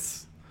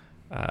 It's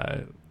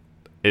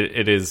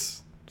it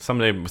is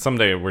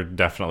someday we're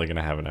definitely going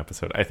to have an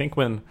episode. I think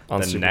when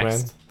on the Superman?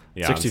 next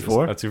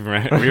 64? on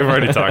Superman. We've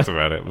already talked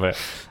about it, but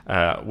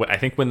I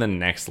think when the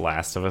next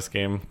Last of Us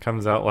game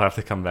comes out, we'll have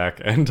to come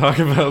back and talk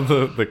about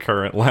the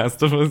current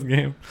Last of Us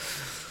game.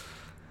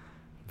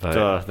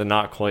 But, the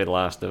not quite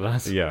Last of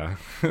Us. Yeah.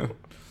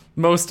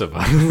 Most of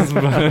us,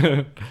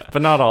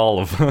 but not all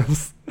of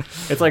us.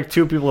 It's like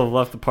two people have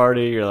left the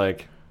party. You're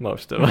like,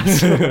 most of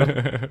us.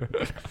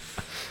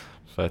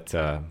 But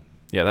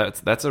yeah,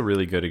 that's a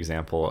really good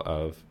example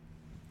of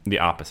the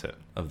opposite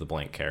of the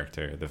blank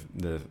character,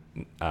 the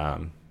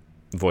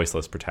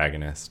voiceless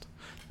protagonist.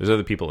 There's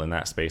other people in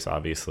that space,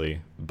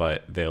 obviously,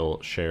 but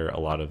they'll share a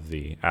lot of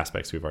the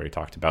aspects we've already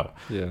talked about.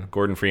 Yeah.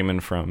 Gordon Freeman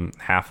from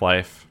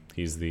Half-Life,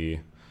 he's the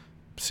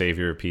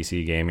savior of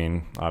PC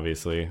gaming,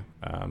 obviously.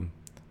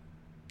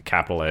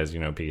 Capitalized,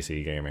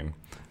 PC gaming.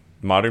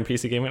 Modern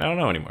PC gaming, I don't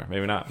know anymore.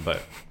 Maybe not,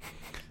 but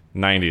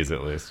 90s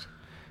at least.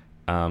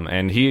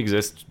 And he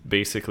exists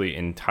basically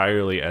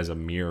entirely as a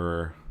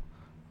mirror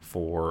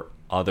for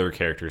other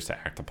characters to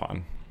act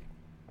upon.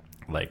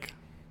 Like,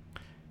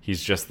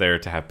 he's just there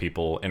to have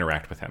people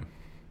interact with him.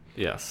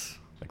 Yes.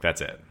 Like,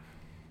 that's it.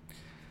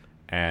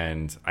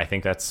 And I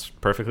think that's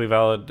perfectly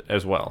valid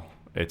as well.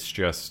 It's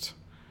just,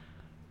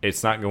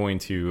 it's not going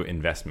to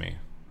invest me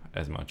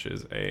as much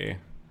as a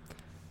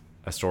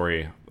a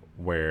story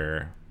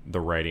where the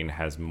writing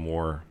has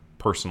more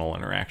personal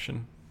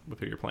interaction with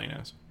who you're playing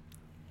as.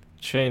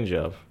 Change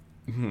up.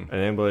 And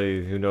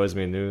anybody who knows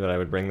me knew that I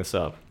would bring this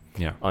up.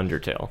 Yeah.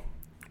 Undertale.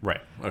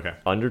 Right. Okay.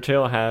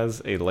 Undertale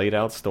has a laid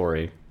out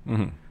story.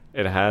 Mm-hmm.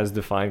 It has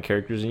defined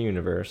characters and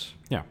universe.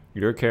 Yeah.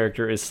 Your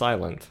character is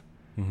silent,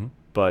 Mm-hmm.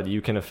 but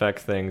you can affect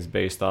things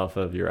based off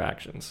of your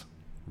actions,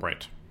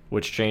 Right.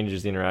 which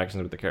changes the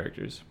interactions with the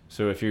characters.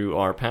 So if you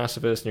are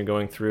pacifist and you're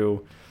going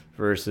through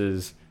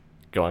versus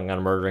going on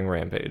a murdering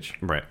rampage.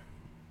 Right.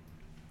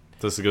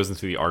 So this goes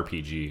into the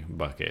RPG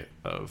bucket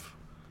of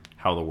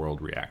how the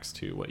world reacts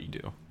to what you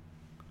do.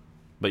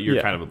 But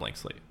you're kind of a blank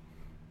slate.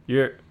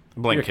 You're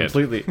Blank kid.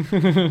 completely.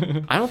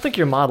 I don't think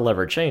your model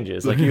ever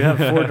changes. Like you have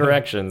 4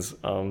 directions.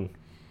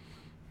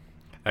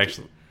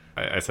 Actually,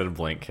 I said a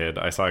blank kid.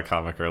 I saw a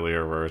comic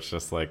earlier where it's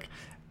just like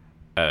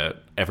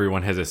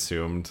everyone has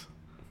assumed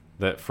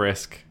that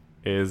Frisk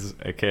is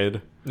a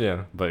kid,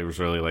 Yeah. but it was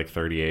really like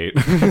 38.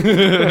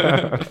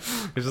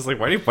 It's just like,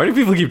 why do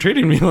people keep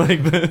treating me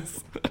like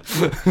this?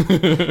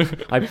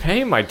 I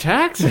pay my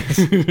taxes.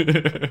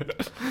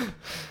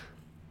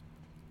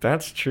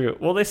 That's true.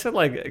 Well, they said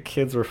like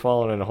kids were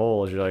falling in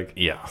holes. You're like,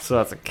 Yeah. so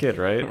that's a kid,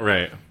 right?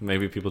 Right.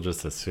 Maybe people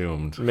just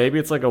assumed. Maybe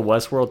it's like a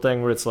Westworld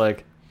thing where it's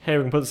like, hey,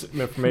 we can put this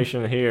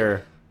information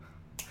here.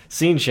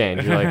 Scene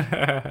change. You're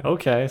like,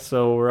 okay,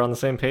 so we're on the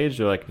same page.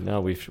 You're like,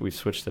 no, we've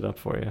switched it up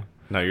for you.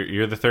 No,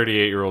 you're the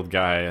 38-year-old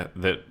guy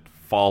that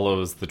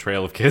follows the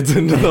trail of kids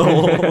into the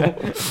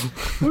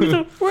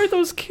hole. Where are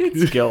those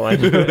kids going?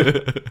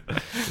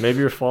 Maybe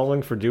you're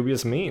falling for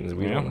dubious means.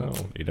 We don't know.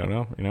 You don't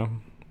know. You know.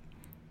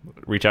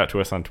 Reach out to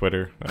us on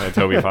Twitter.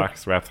 Toby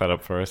Fox, wrap that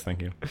up for us.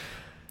 Thank you.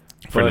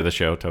 Friend of the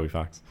show, Toby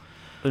Fox.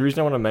 The reason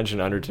I want to mention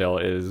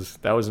Undertale is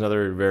that was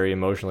another very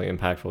emotionally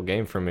impactful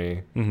game for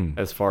me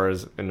as far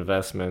as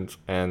investment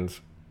and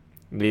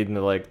needing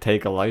to like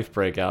take a life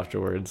break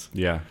afterwards.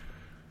 Yeah.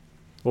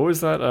 What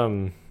was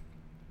that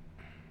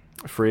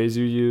phrase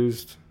you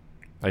used?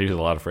 I use a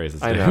lot of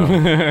phrases. I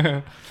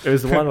know. It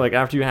was the one like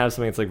after you have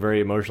something that's like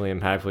very emotionally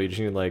impactful, you just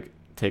need to like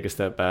take a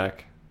step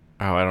back.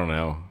 Oh, I don't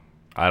know.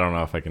 I don't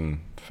know if I can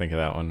think of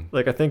that one.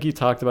 Like I think you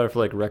talked about it for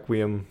like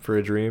Requiem for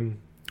a Dream.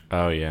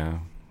 Oh yeah.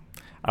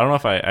 I don't know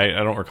if I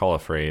don't recall a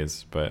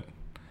phrase, but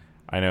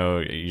I know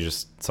you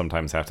just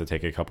sometimes have to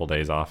take a couple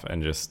days off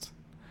and just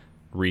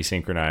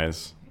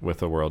resynchronize with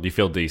the world. You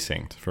feel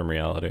desynced from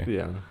reality.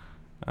 Yeah.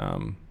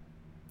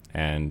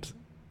 And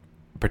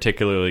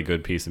particularly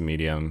good piece of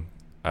medium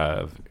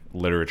of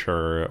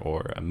literature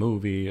or a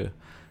movie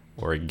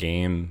or a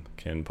game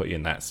can put you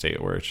in that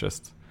state where it's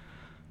just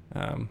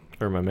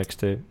Or my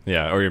mixtape.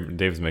 yeah, or your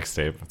Dave's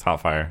mixtape. It's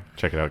hot fire.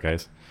 Check it out,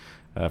 guys.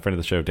 Friend of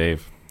the show,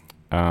 Dave.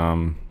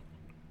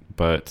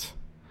 But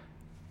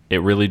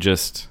it really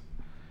just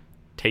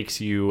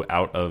takes you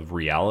out of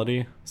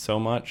reality so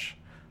much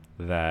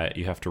that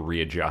you have to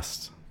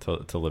readjust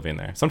to living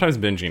there. Sometimes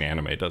binging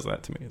anime does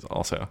that to me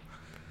also.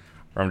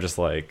 Where I'm just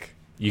like,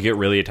 you get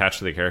really attached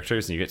to the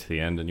characters and you get to the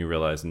end and you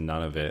realize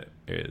none of it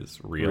is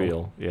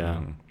real.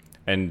 Yeah.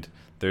 And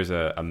there's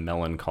a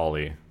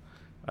melancholy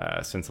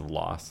sense of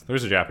loss.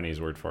 There's a Japanese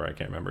word for it. I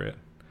can't remember it.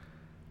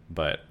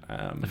 But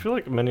I feel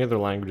like many other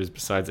languages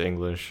besides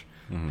English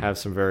have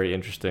some very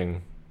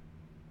interesting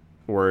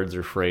words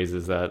or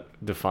phrases that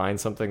define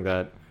something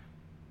that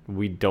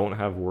we don't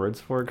have words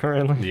for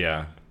currently.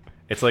 yeah.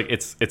 It's like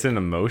it's an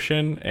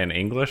emotion in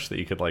English that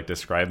you could like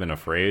describe in a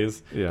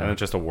phrase, Yeah. and it's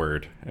just a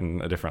word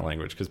in a different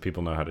language because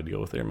people know how to deal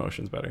with their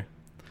emotions better.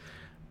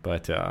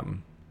 But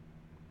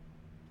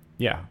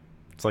yeah,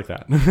 it's like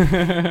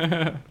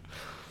that.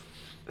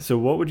 So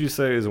what would you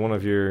say is one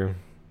of your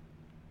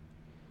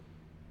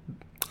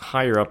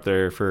higher up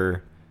there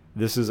for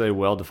this is a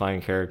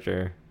well-defined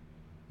character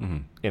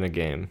in a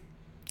game?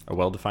 A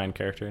well-defined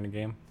character in a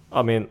game.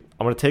 I mean,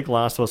 I'm going to take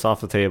Last of Us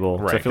off the table.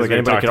 Right, So I feel 'cause like we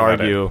anybody talked could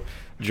about argue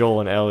Joel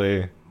and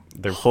Ellie,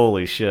 they're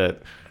holy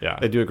shit. Yeah.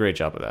 They do a great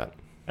job of that.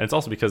 And it's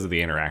also because of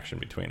the interaction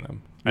between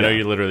them. I know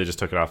you literally just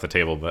took it off the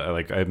table, but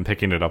like I'm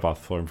picking it up off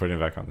the floor and putting it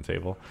back on the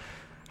table.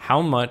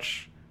 How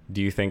much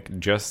do you think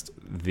just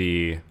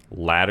the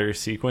ladder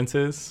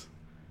sequences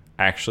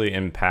actually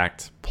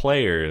impact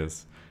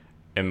players'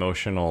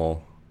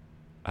 emotional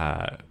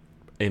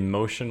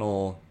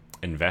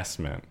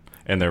investment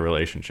in their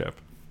relationship?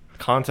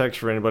 Context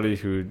for anybody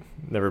who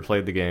never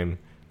played the game,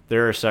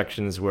 there are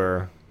sections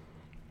where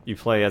you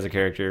play as a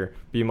character,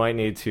 but you might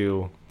need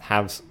to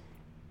have,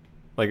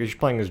 like if you're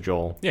playing as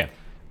Joel, Yeah.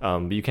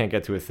 but you can't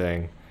get to a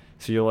thing,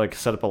 so you'll like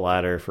set up a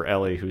ladder for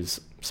Ellie,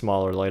 who's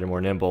smaller, lighter,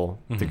 more nimble,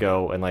 to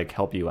go and like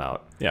help you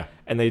out. Yeah.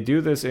 And they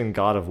do this in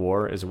God of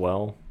War as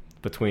well,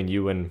 between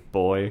you and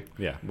Boy.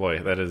 Yeah. Boy,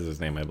 that is his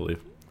name, I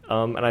believe.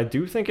 And I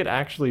do think it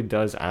actually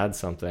does add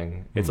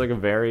something. It's like a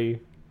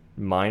very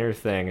minor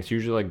thing. It's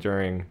usually like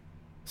during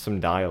some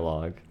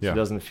dialogue. So Yeah. it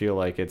doesn't feel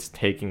like it's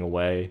taking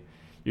away.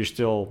 You're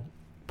still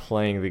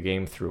playing the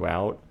game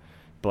throughout,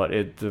 but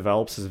it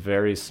develops this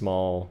very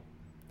small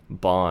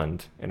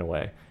bond in a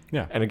way.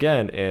 Yeah. And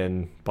again,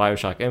 in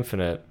BioShock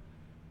Infinite,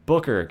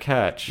 Booker,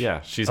 catch.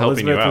 Yeah, she's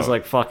helping you Elizabeth out. is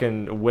like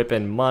fucking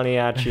whipping money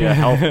at you,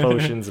 health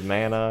potions,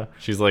 mana.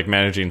 She's like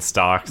managing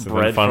stocks and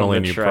Bread then from the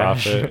funneling you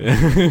trash.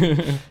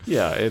 profit.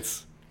 Yeah,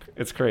 it's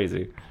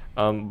crazy.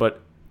 But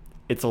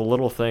it's a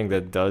little thing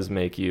that does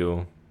make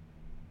you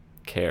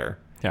care.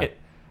 Yeah.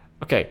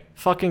 Okay,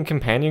 fucking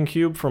companion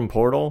cube from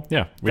Portal.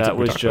 Yeah, we that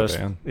was talked about just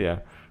that, yeah.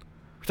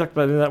 We talked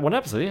about it in that one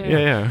episode.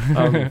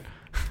 Yeah.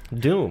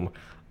 Doom.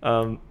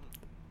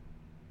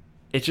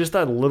 It's just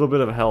that little bit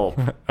of help.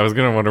 I was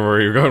gonna wonder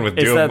where you were going with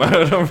It's Doom. that-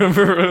 I don't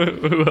remember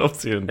who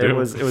helps you in Doom. It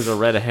was a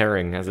red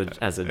herring as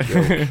a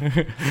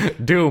joke.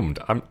 Doomed.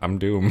 I'm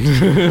doomed.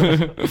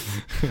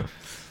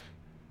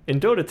 In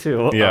Dota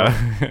 2.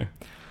 Yeah.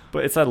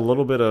 But it's that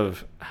little bit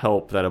of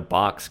help that a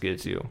box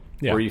gives you,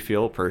 Yeah. where you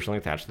feel personally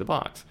attached to the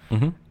box.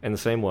 Mm-hmm. In the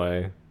same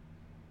way,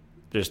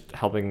 just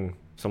helping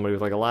somebody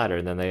with like a ladder,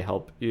 and then they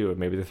help you,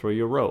 maybe they throw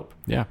you a rope.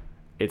 Yeah.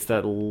 It's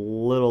that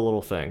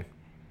little thing.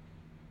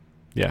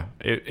 Yeah.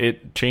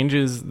 It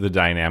changes the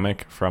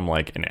dynamic from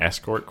like an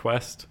escort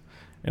quest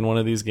in one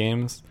of these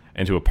games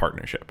into a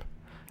partnership,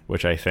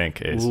 which I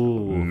think is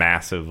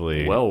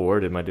massively Well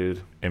worded, my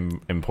dude.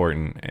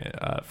 important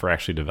for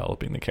actually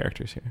developing the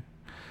characters here.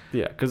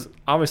 Yeah, because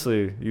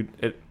obviously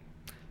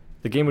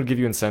the game would give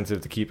you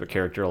incentive to keep a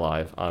character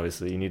alive.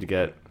 Obviously, you need to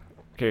get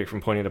a character from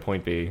point A to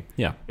point B.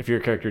 Yeah. If your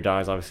character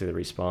dies, obviously they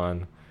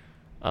respawn.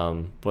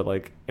 But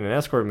like in an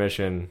escort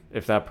mission,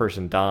 if that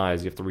person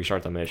dies, you have to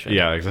restart the mission.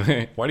 Yeah,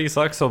 exactly. Why do you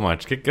suck so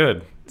much? Get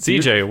good.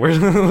 CJ, where's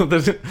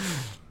the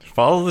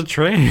follow the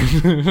train?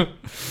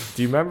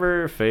 Do you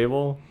remember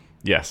Fable?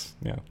 Yes.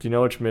 Yeah. Do you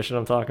know which mission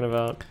I'm talking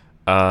about?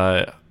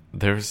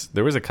 There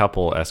was a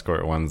couple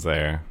escort ones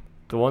there.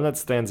 The one that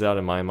stands out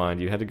in my mind,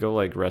 you had to go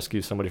like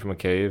rescue somebody from a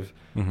cave,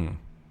 Mm-hmm.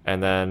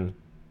 and then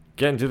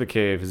getting to the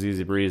cave is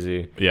easy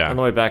breezy. Yeah. On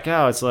the way back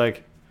out, it's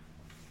like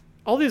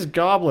all these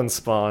goblins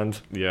spawned.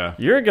 Yeah.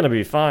 You're gonna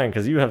be fine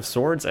because you have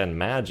swords and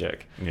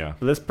magic. Yeah.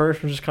 But this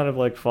person's just kind of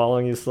like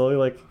following you slowly.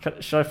 Like,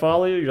 should I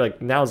follow you? You're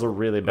like, now's a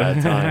really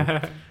bad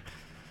time.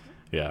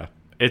 Yeah.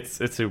 It's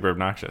super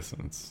obnoxious.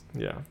 And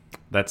Yeah.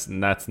 that's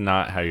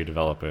not how you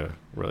develop a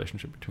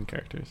relationship between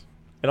characters.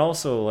 And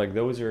also, like,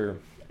 those are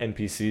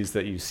NPCs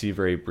that you see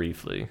very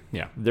briefly.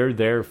 Yeah. They're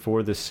there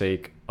for the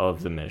sake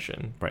of the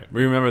mission. Right.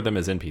 We remember them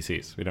as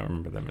NPCs. We don't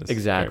remember them as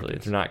Exactly.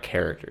 characters. They're not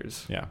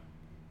characters. Yeah.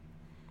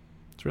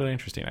 It's really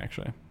interesting,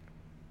 actually.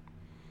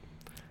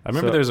 I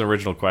remember So- there was an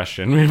original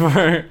question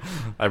before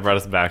I brought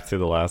us back to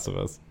The Last of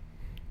Us.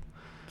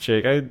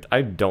 Jake,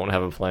 I don't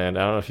have a plan. I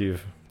don't know if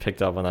you've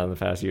picked up on that in the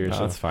past year or No, so.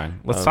 that's fine.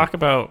 Let's talk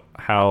about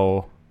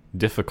how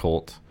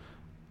difficult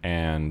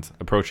and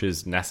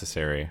approaches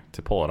necessary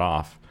to pull it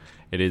off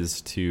it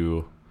is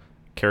to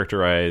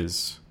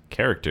characterize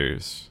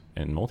characters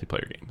in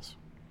multiplayer games.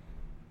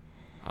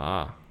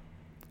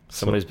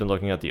 Somebody's been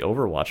looking at the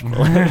Overwatch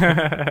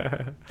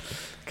player.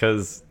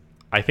 Because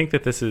I think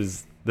that this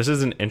is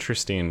an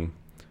interesting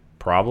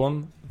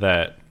problem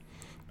that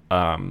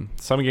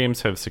some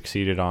games have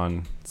succeeded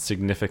on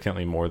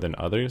significantly more than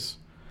others.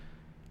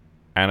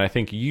 And I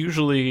think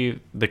usually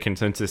the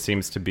consensus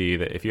seems to be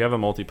that if you have a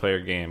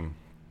multiplayer game,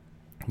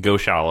 go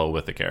shallow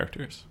with the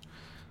characters.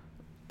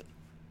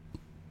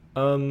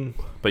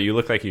 But you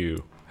look like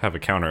you have a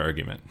counter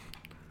argument.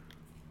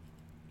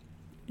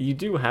 You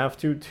do have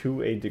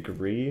to a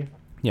degree.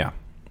 Yeah.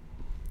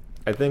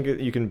 I think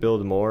you can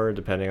build more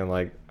depending on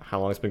like how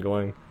long it's been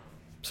going.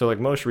 So like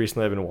most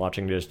recently, I've been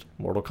watching just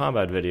Mortal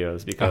Kombat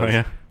videos because Oh,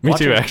 yeah. Me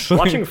too, actually.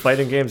 Watching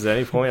fighting games at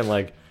any point, I'm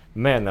like,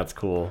 man, that's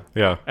cool.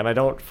 Yeah. And I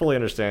don't fully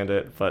understand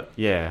it, but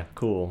yeah,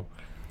 cool.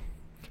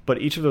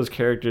 But each of those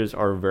characters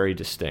are very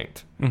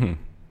distinct, Mm-hmm.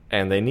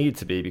 and they need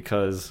to be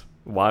because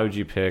why would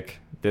you pick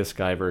this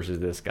guy versus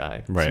this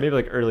guy? Right. So maybe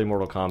like early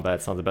Mortal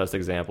Kombat's not the best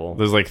example.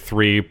 There's like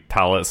 3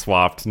 palette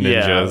swapped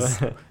ninjas.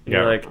 Yeah. Yeah,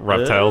 You're like,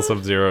 Reptile, "Ugh."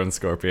 Sub-Zero, and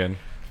Scorpion.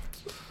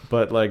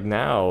 But like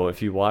now,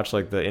 if you watch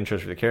like the intros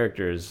for the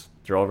characters,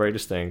 they're all very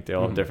distinct. They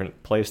all have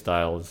different play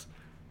styles,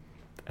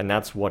 and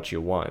that's what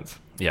you want.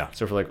 Yeah.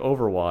 So for like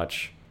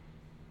Overwatch,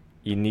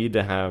 you need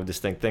to have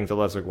distinct things.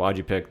 Otherwise, like, why'd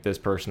you pick this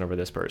person over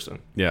this person?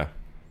 Yeah.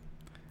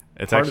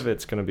 It's Part of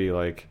it's going to be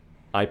like,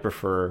 I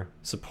prefer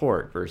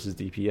support versus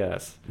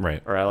DPS,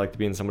 Right. or I like to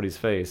be in somebody's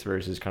face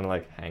versus kind of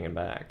like hanging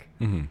back.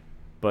 Mm-hmm.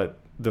 But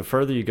the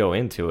further you go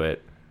into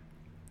it,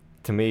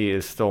 to me,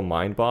 is still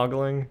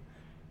mind-boggling,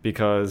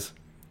 because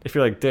if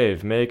you're like,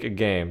 Dave, make a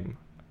game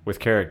with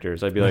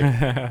characters, I'd be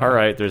like, all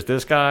right, there's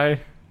this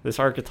guy, this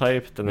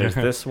archetype, then there's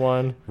this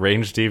one.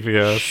 Range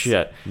DPS.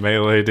 Shit.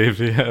 Melee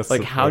DPS.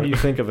 Like, how do you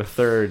think of a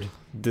third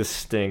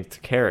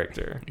distinct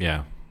character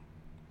Yeah.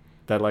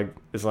 that like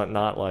is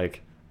not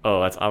like,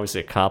 oh, that's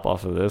obviously a cop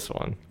off of this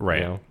one,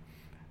 Right. You know?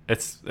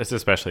 It's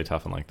especially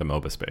tough in like the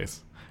MOBA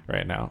space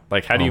right now.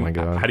 Like how do Oh you my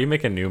God. how do you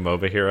make a new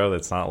MOBA hero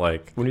that's not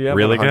like When you have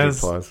really 100 guys?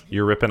 plus.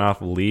 You're ripping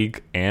off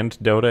League and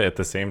Dota at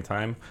the same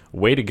time.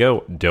 Way to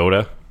go,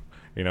 Dota.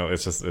 You know,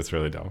 it's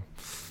really dumb.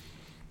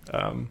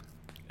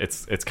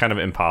 It's kind of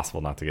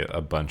impossible not to get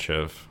a bunch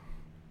of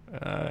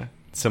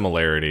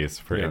similarities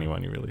for Yeah.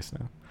 anyone you release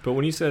now. But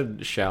when you said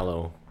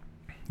shallow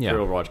Yeah. for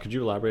Overwatch, could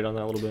you elaborate on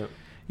that a little bit?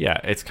 Yeah,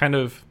 it's kind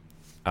of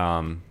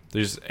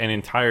there's an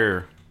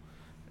entire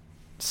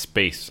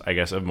space, I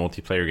guess, of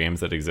multiplayer games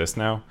that exist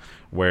now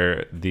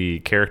where the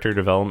character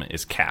development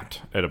is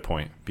capped at a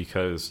point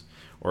because,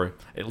 or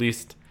at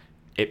least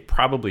it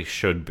probably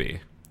should be.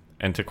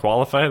 And to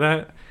qualify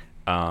that,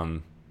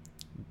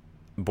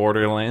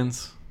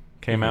 Borderlands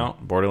came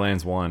out,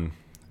 Borderlands 1,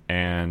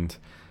 and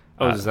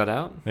is that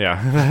out?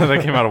 yeah,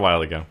 that came out a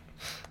while ago.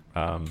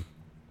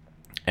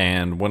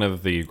 And one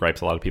of the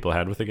gripes a lot of people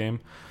had with the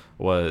game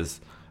was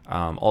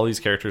all these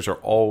characters are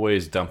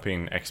always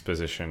dumping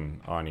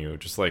exposition on you,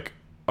 just like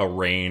a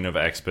rain of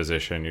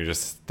exposition. You're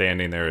just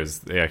standing there as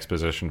the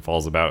exposition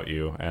falls about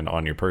you and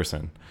on your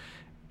person.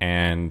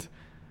 And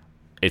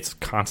it's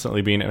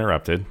constantly being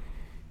interrupted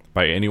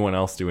by anyone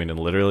else doing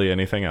literally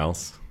anything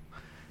else.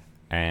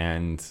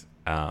 And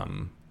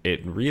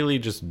it really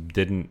just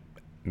didn't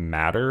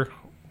matter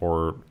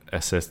or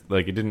assist.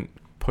 Like, it didn't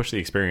push the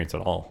experience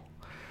at all.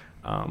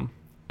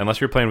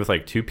 Unless you're playing with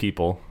like two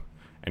people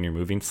and you're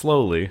moving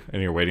slowly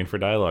and you're waiting for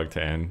dialogue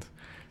to end,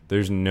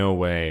 there's no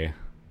way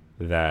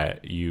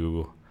that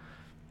you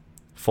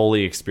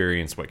fully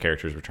experience what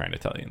characters were trying to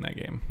tell you in that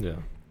game. Yeah.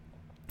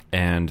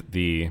 And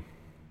the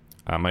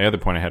my other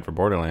point I had for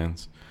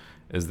Borderlands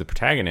is the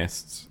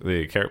protagonists,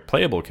 the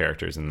playable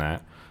characters in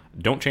that,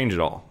 don't change at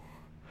all.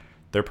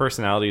 Their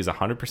personality is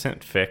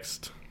 100%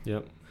 fixed.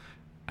 Yep.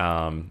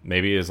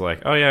 Maybe is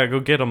like, oh yeah, go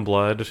get them,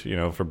 Blood,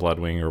 for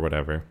Bloodwing or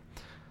whatever.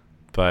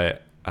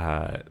 But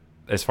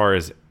as far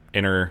as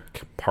inner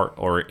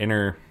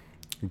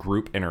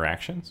group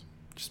interactions,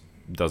 just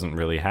doesn't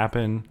really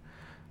happen.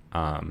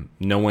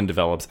 No one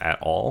develops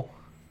at all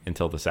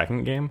until the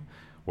second game,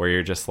 where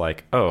you're just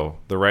like, oh,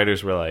 the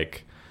writers were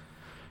like,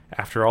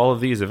 after all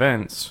of these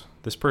events,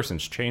 this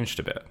person's changed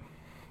a bit.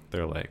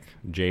 They're like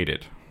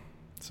jaded,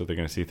 so they're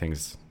going to see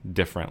things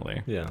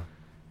differently. Yeah.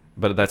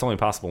 But that's only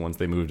possible once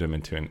they moved them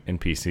into an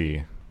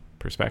NPC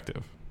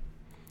perspective.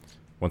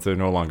 Once they're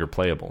no longer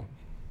playable.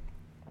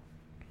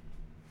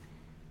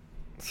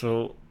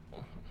 So,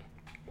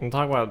 I'm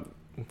talking about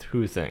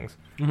two things.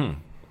 Mm-hmm.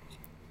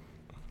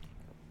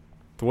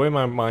 The way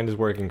my mind is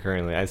working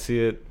currently, I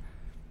see it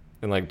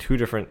in like two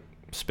different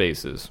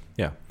spaces.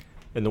 Yeah.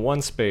 In the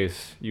one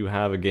space, you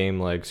have a game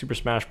like Super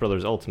Smash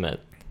Bros. Ultimate,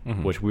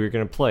 which we're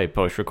going to play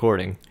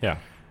post-recording. Yeah.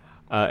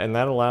 And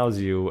that allows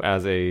you,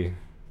 as a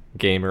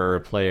gamer or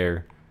a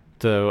player,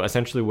 to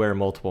essentially wear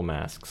multiple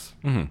masks.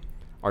 Mm-hmm.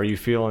 Are you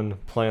feeling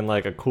playing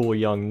like a cool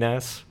young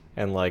Ness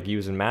and like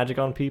using magic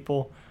on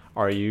people?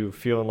 Are you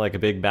feeling like a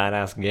big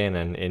badass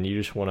Ganon and you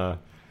just want to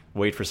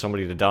wait for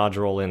somebody to dodge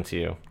roll into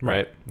you,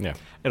 right? Yeah.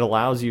 It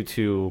allows you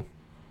to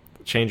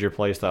change your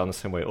playstyle in the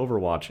same way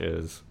Overwatch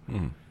is,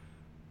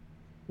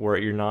 where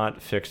you're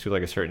not fixed to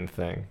like a certain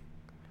thing.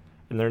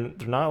 And they're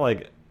not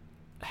like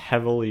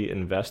heavily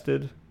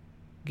invested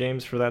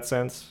games for that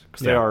sense,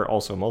 because they are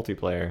also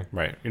multiplayer.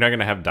 Right. You're not going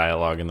to have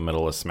dialogue in the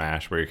middle of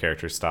Smash where your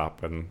characters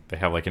stop and they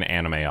have like an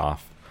anime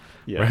off.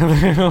 Yeah.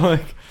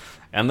 Like,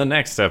 and the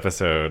next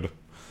episode,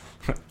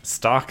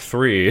 Stock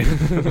 3.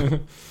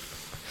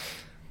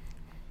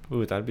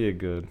 Ooh, that'd be a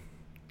good...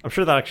 I'm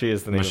sure that actually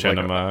is the name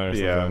Machinima of like, or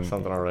something. Yeah,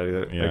 something already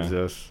that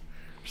exists.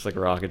 Just like a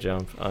rocket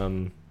jump.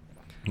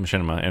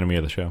 Machinima, enemy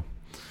of the show.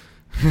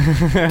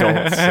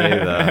 Don't say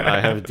that.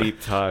 I have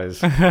deep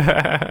ties.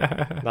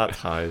 Not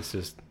ties,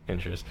 just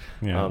interest.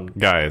 Yeah.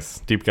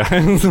 Guys. Deep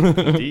guys.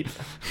 Deep?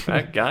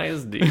 That guy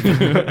is deep.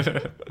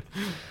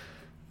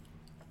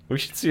 We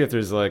should see if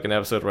there's like an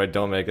episode where I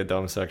don't make a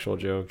dumb sexual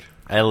joke.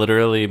 I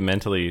literally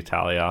mentally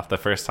tally off the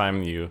first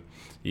time you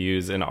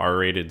use an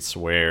R-rated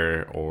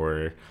swear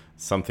or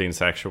something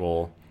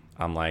sexual.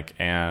 I'm like,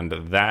 and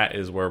that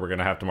is where we're going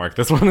to have to mark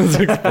this one as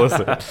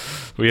explicit.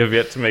 We have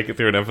yet to make it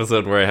through an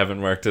episode where I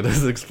haven't marked it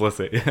as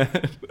explicit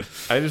yet.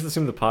 I just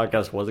assumed the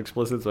podcast was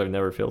explicit, so I've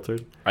never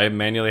filtered. I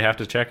manually have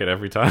to check it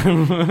every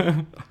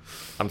time.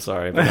 I'm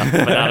sorry, but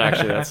not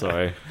actually that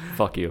sorry.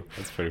 Fuck you.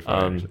 That's pretty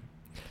funny.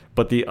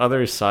 But the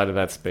other side of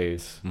that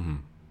space,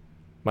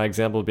 my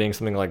example being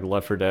something like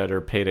Left 4 Dead or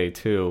Payday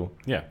 2,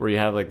 where you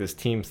have like this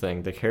team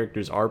thing, the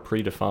characters are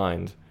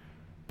predefined,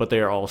 but they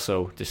are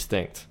also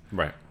distinct.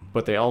 Right.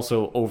 But they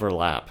also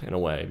overlap in a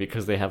way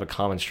because they have a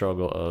common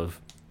struggle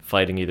of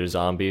fighting either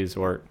zombies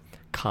or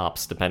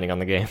cops, depending on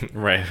the game.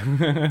 Right.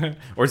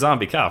 Or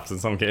zombie cops in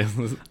some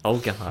cases. Oh,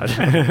 God.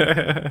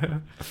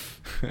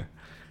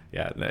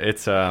 Yeah,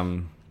 it's...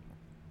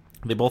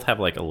 They both have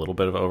like a little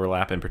bit of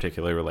overlap, in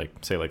particular with like,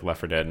 say, like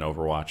Left 4 Dead and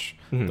Overwatch.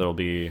 There'll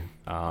be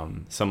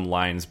some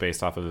lines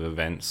based off of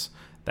events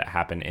that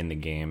happen in the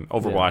game.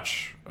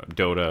 Overwatch,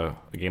 Dota,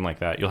 a game like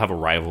that, you'll have a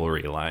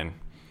rivalry line.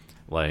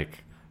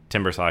 Like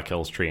Timbersaw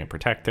kills Tree and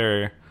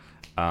Protector,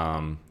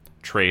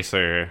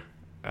 Tracer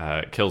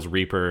kills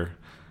Reaper,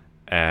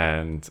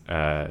 and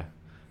oh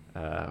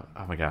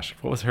my gosh,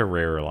 what was her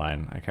rare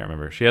line? I can't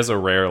remember. She has a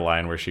rare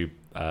line where she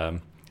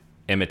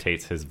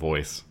imitates his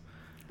voice.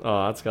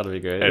 Oh, that's got to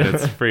be great. And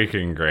it's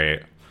freaking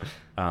great.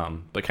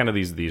 But kind of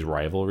these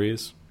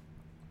rivalries,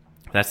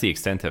 that's the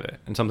extent of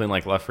it. And something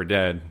like Left 4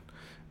 Dead,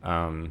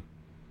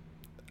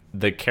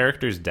 the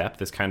character's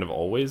depth is kind of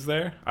always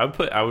there. I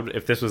would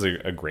if this was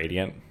a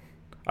gradient,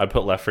 I'd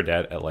put Left 4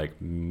 Dead at like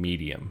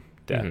medium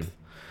depth,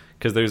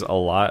 because there's a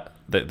lot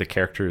that the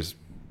characters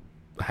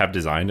have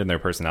designed in their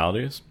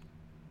personalities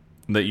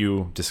that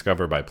you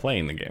discover by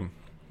playing the game.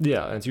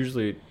 Yeah, and it's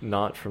usually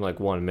not from like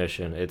one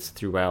mission. It's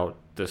throughout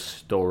the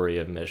story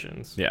of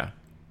missions. Yeah.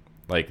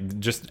 Like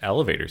just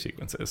elevator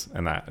sequences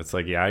and that. It's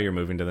like, yeah, you're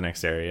moving to the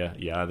next area.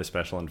 Yeah, the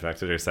special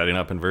infected are setting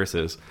up in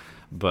verses.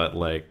 But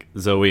like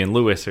Zoe and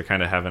Lewis are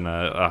kind of having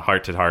a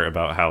heart-to-heart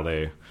about how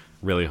they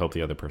really hope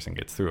the other person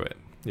gets through it.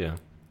 Yeah.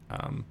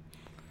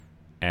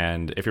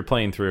 And if you're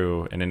playing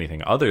through in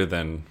anything other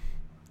than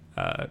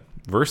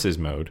versus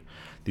mode,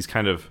 these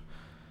kind of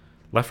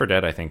Left 4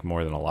 Dead, I think,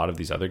 more than a lot of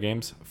these other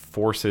games,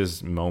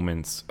 forces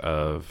moments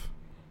of,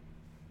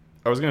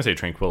 I was going to say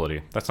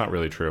tranquility. That's not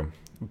really true.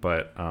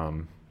 But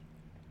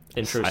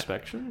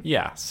introspection?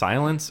 Yeah,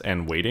 silence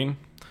and waiting,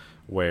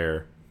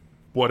 where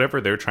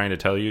whatever they're trying to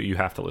tell you, you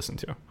have to listen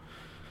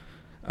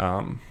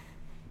to.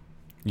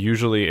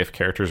 Usually if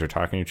characters are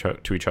talking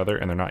to each other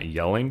and they're not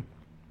yelling,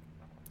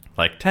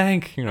 like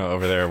tank,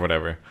 over there or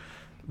whatever,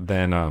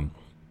 then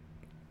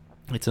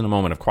it's in a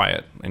moment of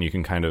quiet and you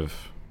can kind of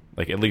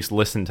like at least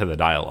listen to the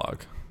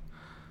dialogue.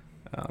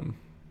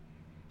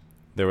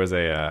 There was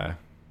a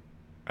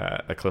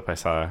clip I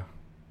saw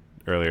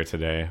earlier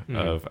today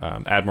of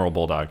Admiral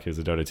Bulldog, who's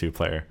a Dota 2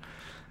 player,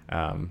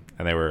 and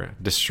they were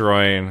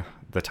destroying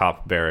the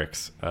top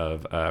barracks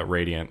of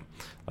Radiant,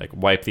 like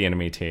wipe the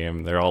enemy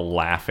team. They're all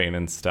laughing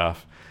and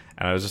stuff.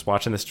 And I was just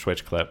watching this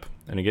Twitch clip,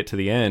 and you get to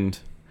the end,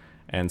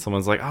 and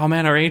someone's like, "Oh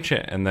man, our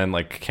ancient," and then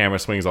like camera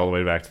swings all the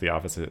way back to the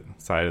opposite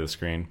side of the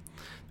screen.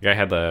 The guy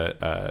had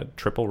the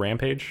triple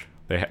rampage.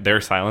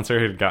 Their silencer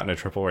had gotten a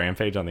triple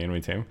rampage on the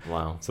enemy team.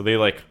 Wow. So they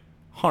like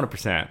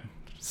 100%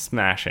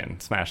 smashing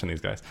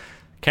these guys.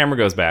 Camera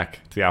goes back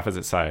to the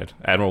opposite side.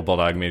 Admiral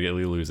Bulldog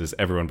immediately loses.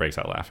 Everyone breaks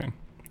out laughing.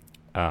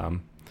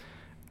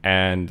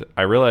 And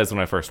I realized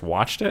when I first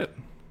watched it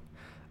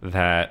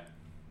that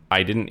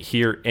I didn't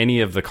hear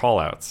any of the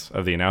call-outs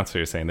of the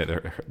announcer saying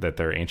that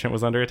their ancient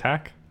was under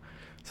attack.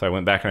 So I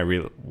went back and I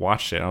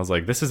re-watched it, and I was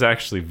like, this is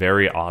actually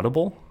very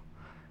audible.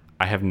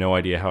 I have no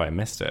idea how I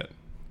missed it.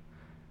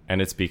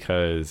 And it's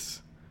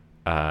because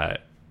I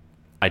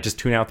just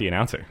tune out the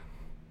announcer.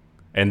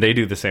 And they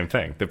do the same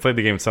thing. They played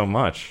the game so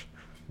much.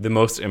 The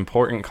most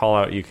important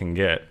call-out you can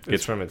get...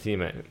 It's from a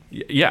teammate.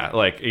 Yeah,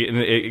 like,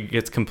 it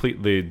gets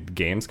the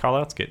game's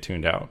call-outs get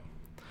tuned out.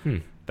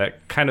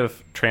 That kind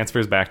of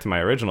transfers back to my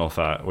original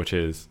thought, which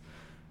is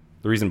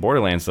the reason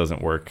Borderlands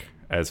doesn't work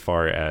as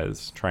far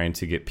as trying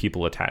to get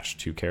people attached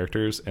to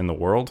characters in the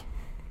world,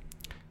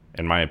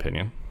 in my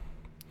opinion,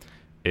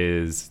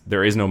 is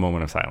there is no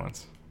moment of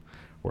silence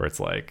where it's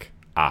like,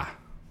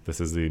 this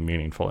is the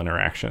meaningful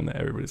interaction that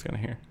everybody's going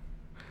to hear.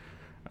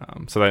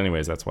 So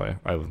anyways, that's why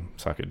I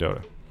suck at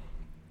Dota.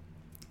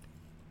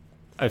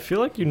 I feel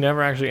like you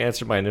never actually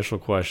answered my initial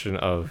question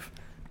of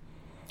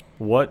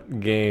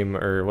what game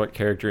or what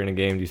character in a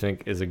game do you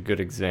think is a good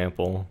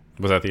example?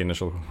 Was that the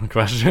initial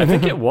question? I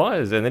think it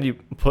was, and then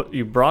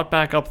you brought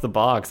back up the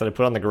box that I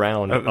put on the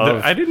ground.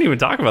 I didn't even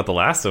talk about The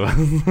Last of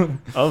Us.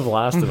 Of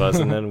Last of Us,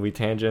 and then we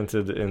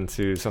tangented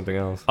into something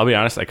else. I'll be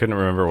honest, I couldn't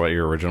remember what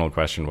your original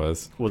question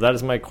was. Well, that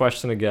is my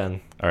question again.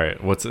 All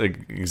right, what's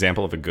an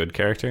example of a good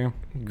character?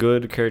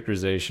 Good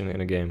characterization in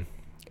a game.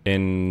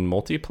 In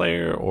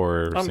multiplayer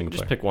or single player?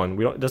 Just pick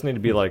one. It doesn't need to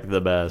be like the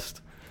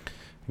best.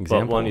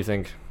 Example but one you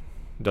think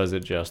does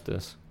it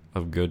justice.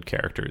 Of good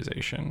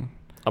characterization.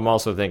 I'm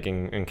also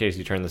thinking, in case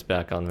you turn this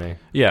back on me.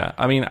 Yeah,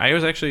 I mean, I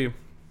was actually...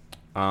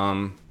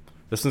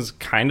 this is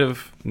kind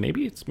of...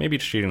 Maybe it's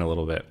cheating a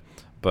little bit.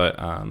 But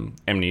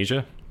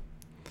Amnesia.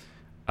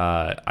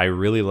 I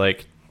really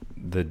like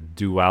the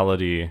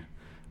duality...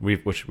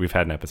 which we've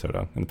had an episode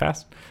on in the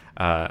past.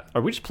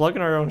 Are we just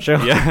plugging our own show?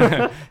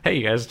 Yeah. Hey,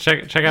 you guys,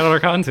 check out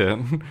our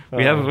content.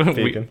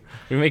 We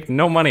make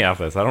no money off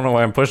this. I don't know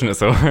why I'm pushing it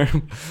so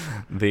hard.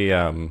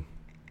 The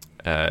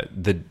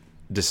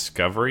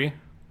discovery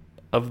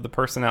of the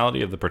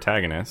personality of the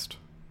protagonist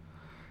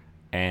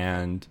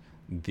and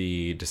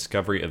the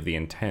discovery of the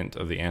intent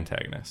of the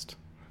antagonist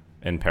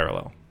in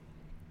parallel.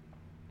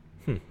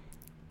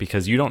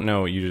 Because you don't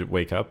know, you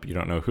wake up, you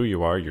don't know who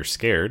you are, you're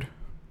scared,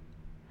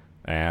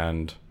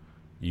 and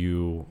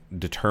you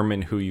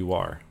determine who you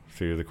are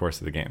through the course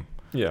of the game.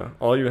 Yeah.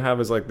 All you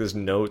have is like this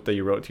note that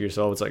you wrote to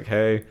yourself. It's like,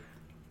 hey,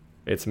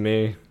 it's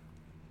me.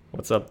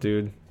 What's up,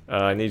 dude?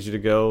 I need you to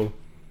go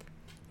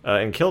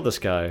and kill this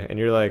guy. And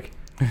you're like,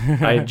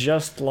 I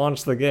just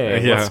launched the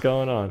game. Yeah. What's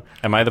going on?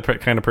 Am I the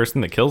kind of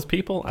person that kills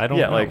people? I don't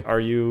know. Yeah, like,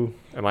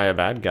 am I a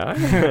bad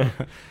guy?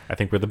 I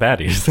think we're the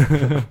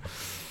baddies.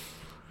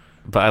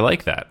 But I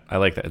like that.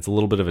 It's a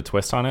little bit of a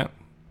twist on it.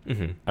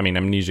 Mm-hmm. I mean,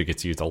 Amnesia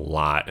gets used a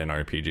lot in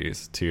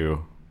RPGs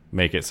to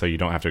make it so you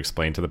don't have to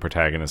explain to the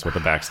protagonist what the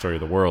backstory of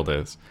the world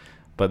is.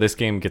 But this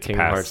game gets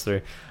Kingdom Hearts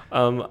 3.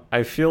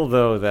 I feel,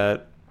 though,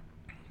 that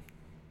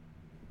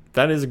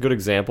is a good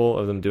example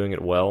of them doing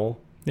it well.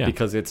 Yeah.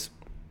 Because it's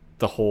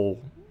the whole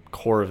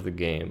core of the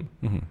game.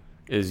 Mm-hmm.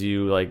 Is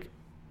you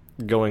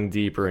going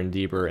deeper and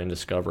deeper and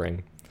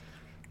discovering.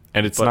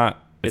 And it's But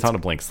not a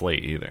blank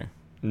slate either,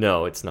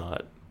 No, it's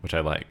not. which I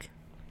like.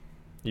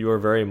 You are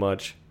very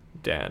much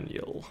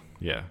Daniel.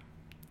 Yeah.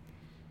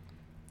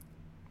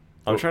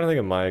 I'm trying to think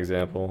of my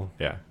example.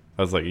 Yeah.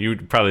 I was like, you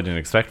probably didn't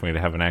expect me to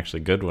have an actually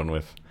good one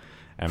with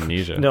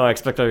Amnesia. No, I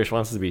expect our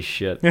responses to be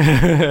shit.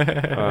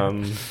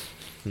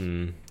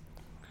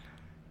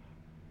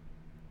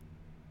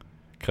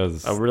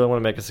 Because I really want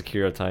to make a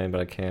Sekiro tie-in, but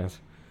I can't.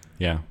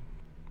 yeah,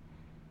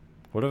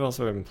 What else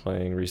have I been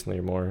playing recently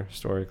or more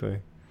historically?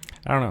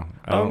 I don't know.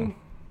 I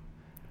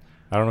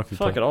don't know if you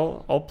Fuck play.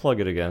 it, I'll plug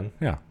it again.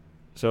 Yeah,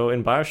 So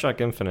in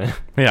BioShock Infinite,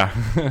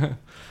 yeah.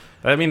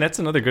 I mean, that's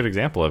another good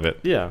example of it.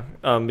 yeah,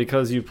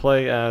 because you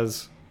play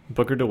as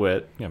Booker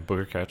DeWitt. Yeah,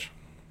 Booger Catch.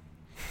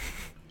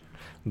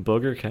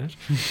 Booger Catch?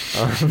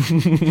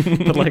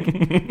 But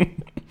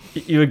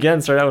like, you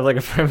again start out with like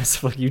a premise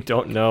of like you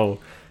don't know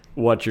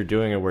what you're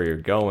doing and where you're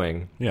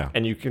going. Yeah,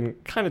 And you can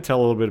kind of tell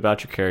a little bit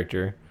about your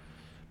character.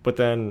 But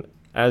then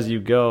as you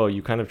go,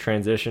 you kind of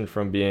transition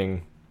from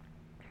being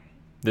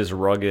this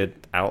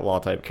rugged outlaw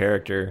type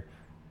character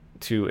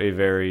to a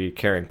very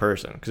caring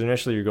person. Because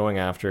initially you're going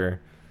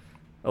after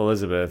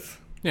Elizabeth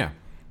yeah.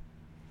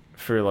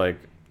 for like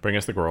Bring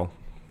us the girl.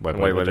 Wipe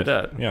away the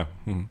dead. Yeah.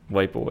 Mhm.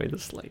 Wipe away the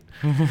slate.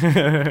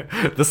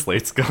 The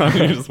slate's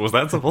gone. Was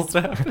that supposed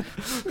to happen?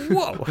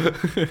 Whoa.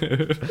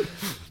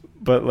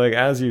 But like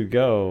as you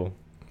go,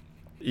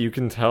 you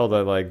can tell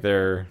that like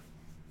their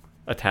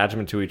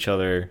attachment to each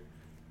other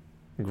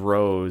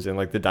grows and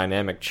like the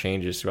dynamic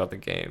changes throughout the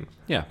game.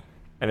 Yeah.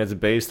 And it's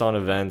based on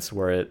events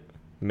where it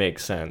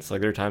makes sense. Like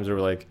there are times where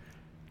like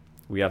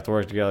we have to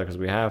work together because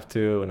we have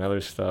to and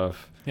other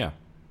stuff. Yeah.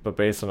 But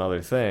based on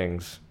other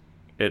things,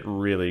 it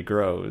really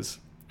grows.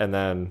 And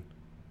then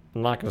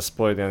I'm not going to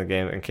spoil the end of the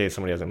game in case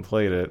somebody hasn't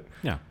played it.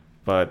 Yeah.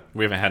 But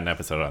We haven't had an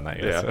episode on that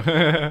yet.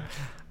 Yeah. So.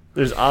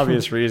 there's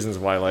obvious reasons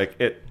why like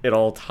it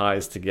all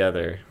ties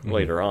together Mhm.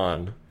 later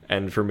on.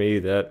 And for me,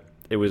 that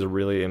it was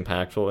really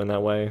impactful in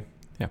that way.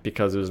 Yeah.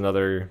 Because it was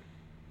another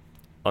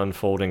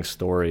unfolding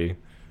story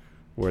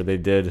where they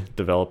did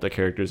develop the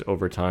characters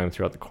over time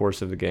throughout the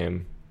course of the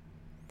game.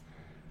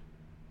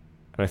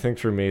 And I think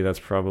for me, that's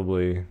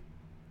probably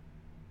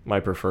my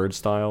preferred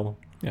style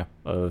Yeah.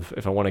 of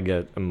if I want to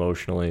get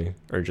emotionally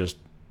or just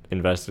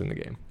invested in the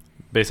game.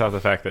 Based off the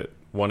fact that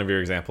one of your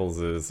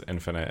examples is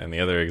Infinite and the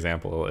other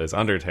example is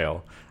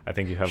Undertale, I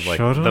think you have like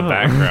Shut the up.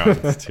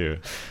 background to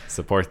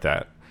support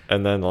that.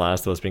 And then The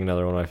Last of Us being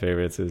another one of my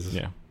favorites is...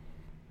 Yeah.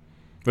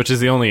 Which is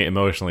the only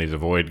emotionally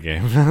devoid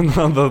game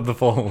on the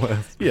full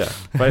list. Yeah.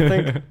 But I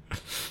think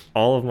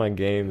all of my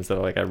games that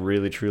like I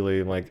really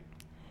truly like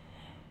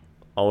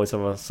always have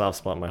a soft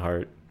spot in my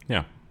heart.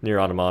 Yeah. Nier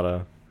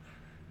Automata,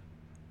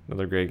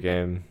 another great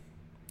game.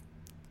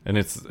 And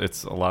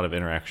it's a lot of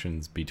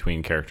interactions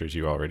between characters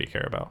you already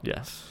care about.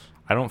 Yes.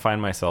 I don't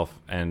find myself,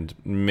 and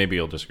maybe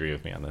you'll disagree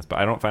with me on this, but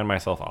I don't find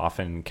myself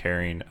often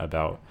caring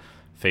about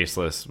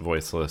faceless,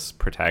 voiceless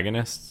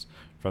protagonists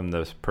from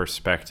the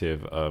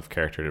perspective of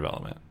character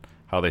development,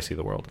 how they see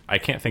the world. I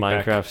can't think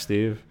Minecraft back.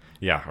 Steve.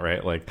 Yeah,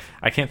 right. Like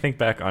I can't think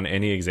back on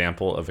any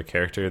example of a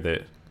character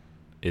that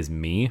is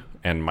me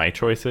and my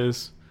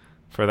choices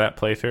for that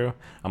playthrough.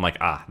 I'm like,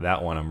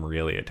 that one I'm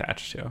really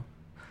attached to.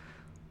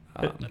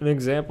 An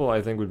example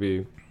I think would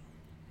be,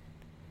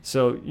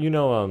 so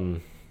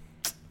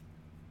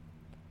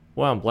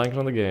wow, I'm blanking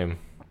on the game.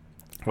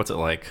 What's it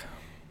like?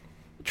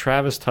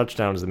 Travis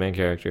Touchdown is the main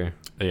character.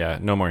 Yeah,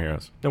 No More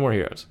Heroes. No More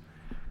Heroes.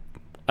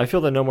 I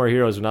feel that No More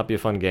Heroes would not be a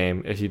fun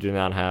game if you do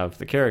not have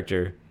the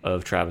character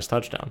of Travis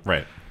Touchdown.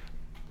 Right.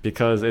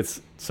 Because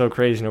it's so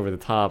crazy and over the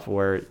top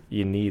where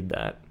you need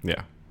that.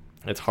 Yeah.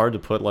 It's hard to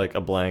put like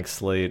a blank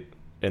slate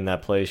in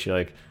that place. You're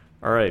like,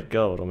 all right,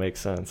 go. It'll make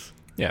sense.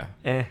 Yeah.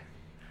 Not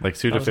Like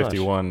as much.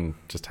 Suda51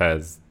 just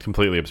has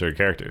completely absurd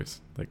characters.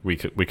 Like we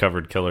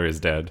covered Killer is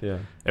Dead. Yeah.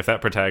 If that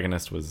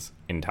protagonist was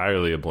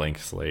entirely a blank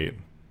slate,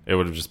 it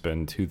would have just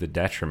been to the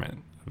detriment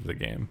of the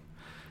game.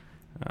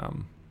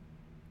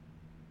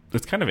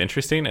 It's kind of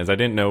interesting, as I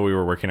didn't know we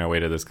were working our way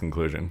to this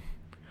conclusion.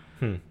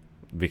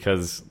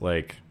 Because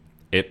like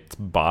it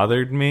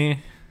bothered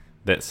me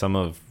that some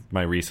of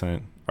my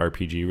recent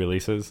RPG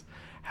releases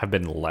have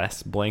been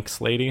less blank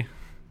slatey,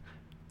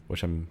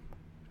 which I'm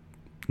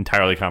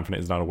entirely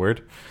confident is not a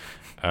word.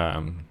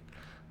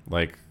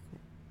 Like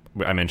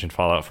I mentioned,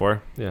 Fallout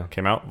 4 Yeah.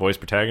 came out, voice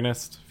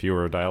protagonist,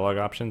 fewer dialogue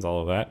options,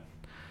 all of that.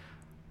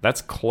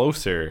 That's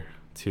closer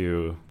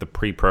to the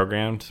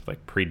pre-programmed,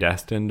 like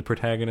predestined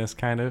protagonist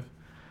kind of.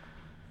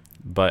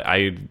 But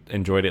I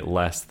enjoyed it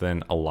less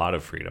than a lot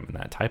of freedom in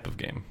that type of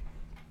game.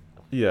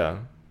 Yeah.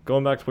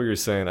 Going back to what you're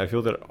saying, I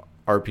feel that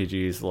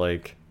RPGs,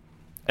 like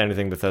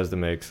anything Bethesda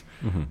makes,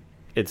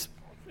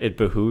 it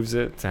behooves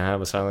it to have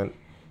a silent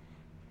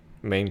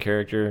main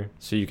character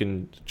so you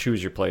can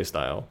choose your play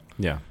style.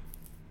 Yeah.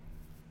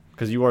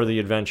 Because you are the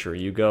adventurer.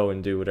 You go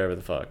and do whatever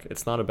the fuck.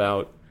 It's not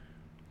about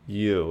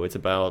you. It's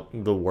about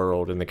the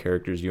world and the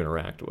characters you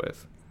interact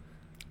with.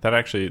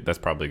 That's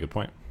probably a good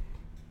point.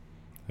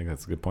 I think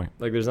that's a good point.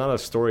 Like, there's not a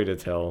story to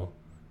tell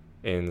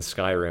in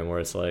Skyrim where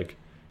it's like,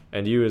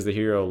 And you as the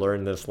hero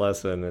learn this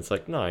lesson. It's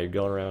like, no, you're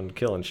going around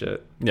killing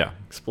shit, Yeah.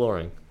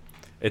 exploring.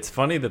 It's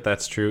funny that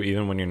that's true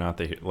even when you're not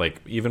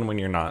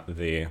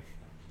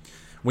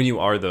when you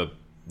are the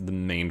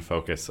main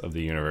focus of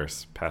the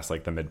universe past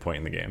like the midpoint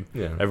in the game.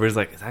 Yeah. Everybody's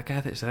like,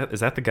 is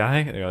that the guy?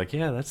 And you're like,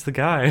 yeah, that's the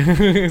guy.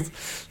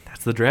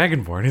 That's the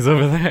Dragonborn. He's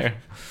over there.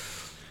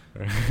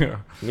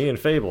 Me and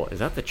Fable, is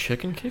that the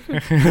chicken kicker?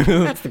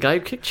 That's the guy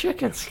who kicked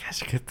chickens.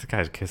 The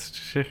guy who kisses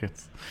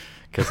chickens.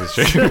 Kisses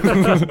chickens.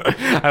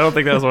 I don't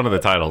think that was one of the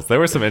titles. There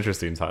were some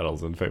interesting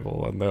titles in Fable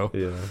 1 though.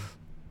 Yeah.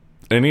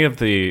 Any of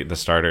the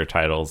starter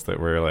titles that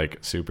were like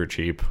super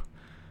cheap,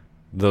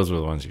 those were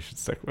the ones you should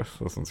stick with.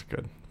 Those ones are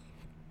good.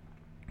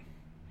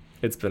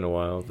 It's been a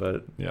while,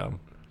 but Yeah.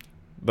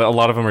 But a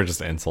lot of them are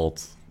just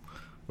insults,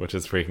 which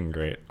is freaking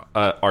great.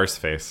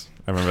 Arseface.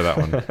 I remember that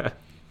one.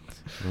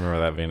 I remember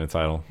that being a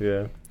title.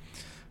 yeah.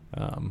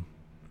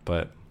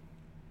 But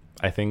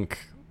I think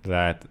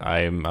that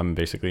I'm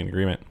basically in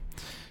agreement.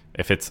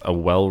 If it's a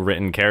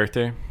well-written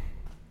character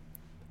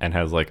and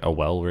has like a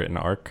well-written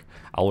arc,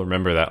 I'll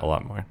remember that a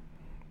lot more.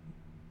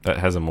 That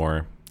has a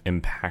more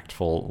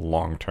impactful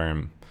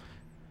long-term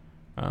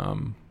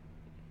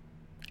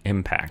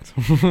impact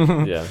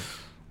Yeah.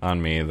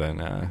 on me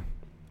than an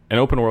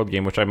open world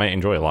game, which I might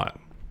enjoy a lot.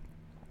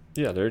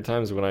 Yeah, there are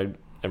times when I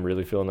am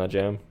really feeling that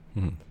jam.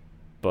 Mhm.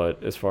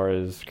 But as far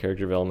as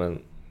character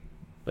development,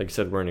 like you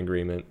said, we're in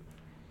agreement.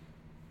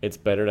 It's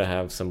better to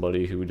have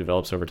somebody who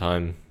develops over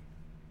time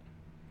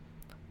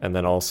and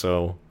then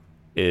also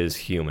is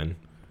human.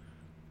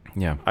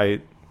 Yeah.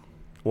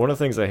 One of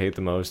the things I hate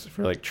the most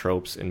for like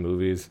tropes in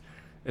movies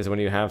is when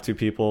you have two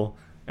people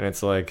and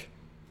it's like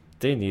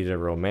they need a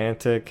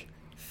romantic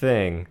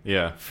thing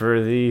Yeah. for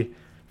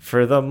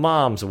the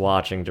moms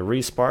watching to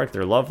re-spark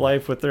their love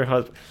life with their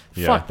husband.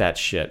 Yeah. Fuck that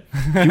shit.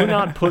 Do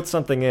not put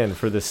something in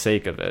for the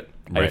sake of it.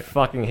 I Right.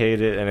 fucking hate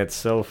it, and it's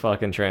so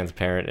fucking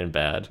transparent and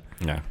bad.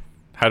 Yeah.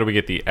 How do we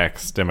get the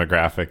X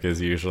demographic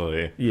is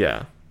usually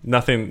Yeah.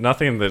 nothing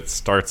that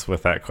starts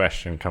with that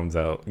question comes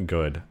out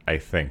good, I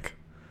think.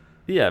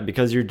 Yeah,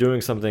 because you're doing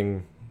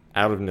something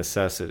out of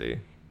necessity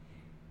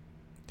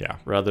Yeah.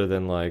 rather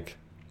than like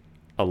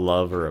a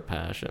love or a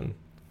passion.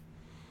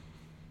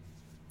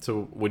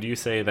 So would you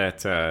say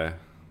that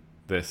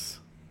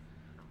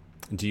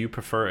do you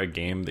prefer a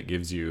game that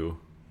gives you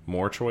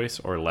more choice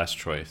or less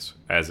choice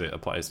as it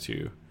applies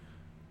to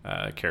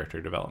character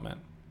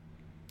development?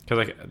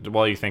 Because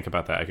while you think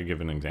about that, I could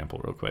give an example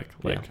real quick.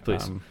 Yeah,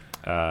 please.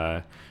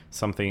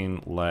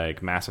 Something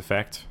like Mass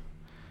Effect,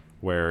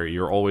 where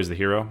you're always the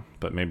hero,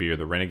 but maybe you're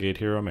the renegade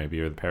hero, maybe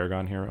you're the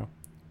paragon hero,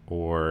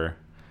 or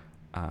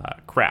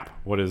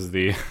what is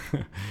the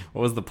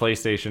what was the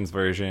PlayStation's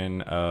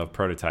version of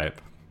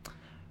Prototype?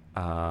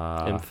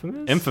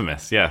 Infamous?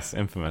 Infamous, yes,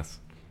 Infamous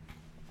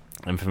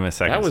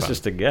Second That was Son.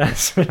 just a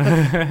guess.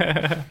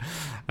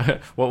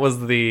 What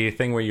was the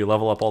thing where you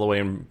level up all the way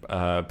in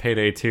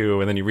Payday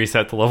 2 and then you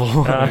reset to level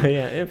 1?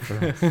 Yeah,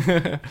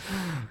 Infamous.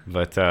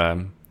 But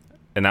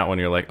in that one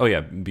you're like, oh yeah,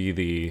 be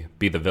the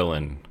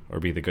villain or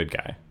be the good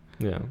guy.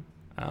 Yeah.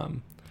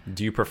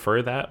 Do you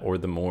prefer that or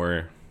the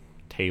more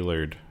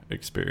tailored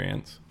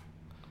experience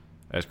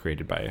as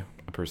created by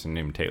a person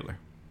named Taylor?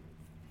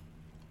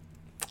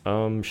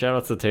 Shout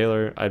out to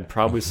Taylor. I'd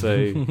probably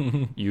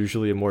say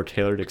usually a more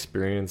tailored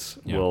experience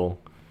will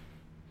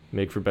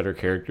make for better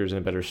characters and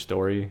a better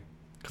story.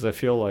 Because I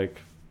feel like,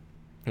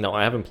 no,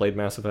 I haven't played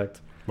Mass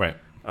Effect. Right.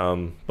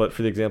 But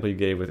for the example you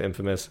gave with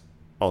Infamous,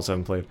 also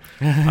haven't played.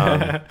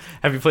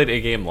 Have you played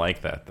a game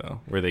like that though,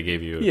 where they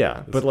gave you?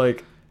 Yeah, but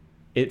like,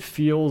 it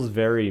feels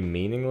very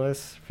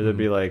meaningless for them to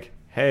be like,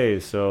 hey,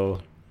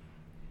 so.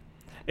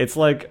 It's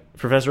like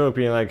Professor Oak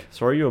being like,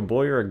 so are you a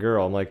boy or a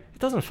girl? I'm like, it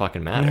doesn't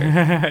fucking matter.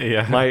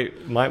 Yeah. My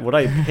what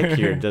I pick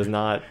here does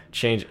not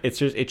change. It's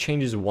just it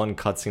changes one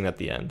cutscene at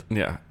the end.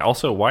 Yeah.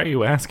 Also, why are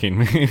you asking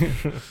me?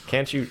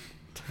 Can't you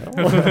tell?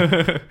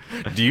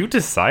 Do you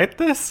decide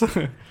this?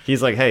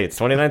 He's like, hey, it's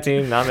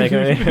 2019, not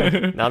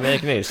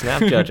making any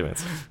snap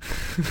judgments.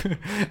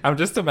 I'm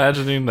just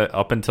imagining that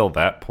up until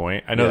that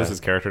point, I know this Yeah. is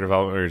character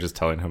development, where you're just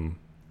telling him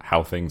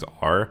how things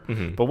are.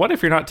 Mhm. But what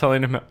if you're not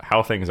telling him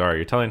how things are?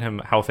 You're telling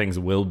him how things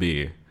will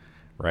be,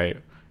 right?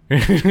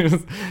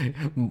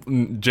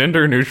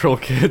 Gender neutral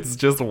kids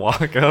just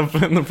walk up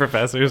and the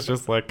professor's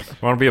just like,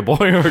 want to be a boy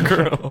or a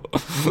girl?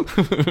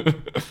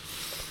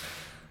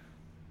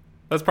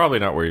 That's probably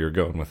not where you're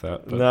going with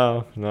that. But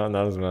No, not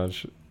as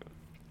much.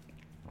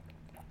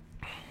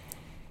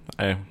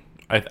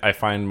 I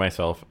find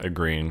myself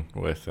agreeing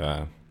with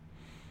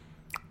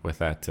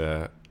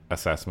that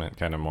assessment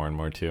kind of more and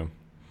more too.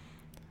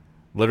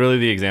 Literally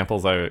the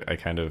examples I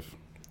kind of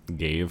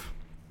gave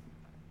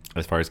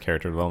as far as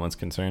character development's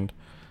concerned,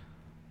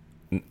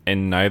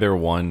 and neither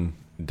one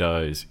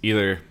does.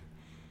 Either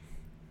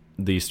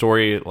the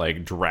story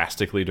like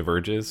drastically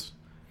diverges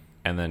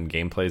and then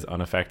gameplay is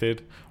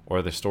unaffected,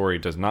 or the story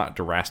does not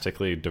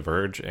drastically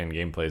diverge and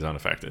gameplay is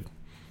unaffected.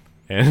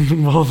 And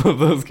in both of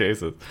those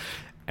cases.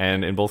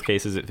 And in both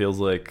cases it feels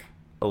like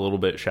a little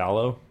bit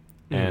shallow.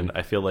 And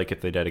I feel like if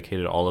they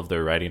dedicated all of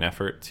their writing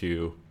effort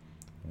to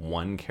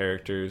one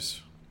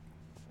character's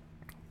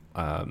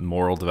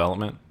moral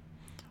development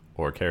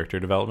or character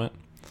development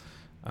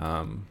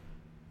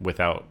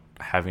without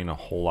having a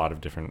whole lot of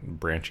different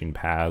branching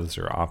paths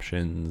or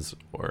options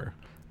or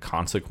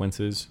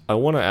consequences. I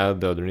want to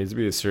add, though, there needs to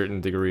be a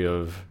certain degree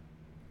of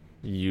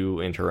you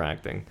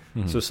interacting.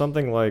 Mm-hmm. So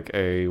something like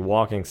a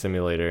walking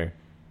simulator,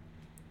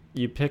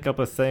 you pick up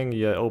a thing,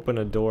 you open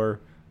a door,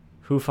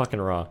 who fucking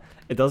raw?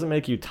 It doesn't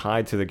make you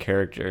tied to the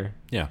character.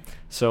 Yeah.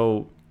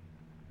 So,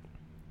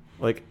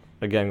 like,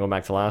 again, going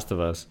back to Last of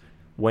Us,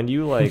 when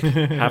you, like,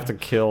 have to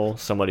kill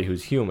somebody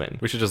who's human.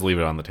 We should just leave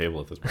it on the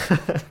table at this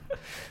point.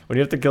 When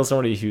you have to kill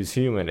somebody who's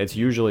human, it's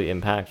usually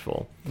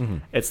impactful. Mm-hmm.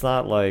 It's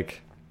not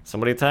like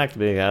somebody attacked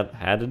me, I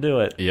had to do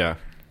it. Yeah.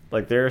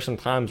 Like, there are some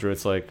times where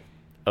it's like,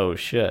 oh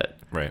shit.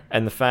 Right.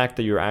 And the fact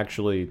that you're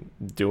actually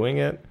doing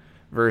it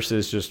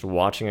versus just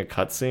watching a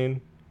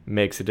cutscene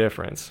makes a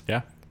difference.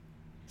 Yeah.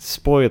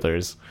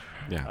 Spoilers.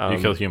 Yeah. You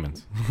kill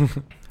humans.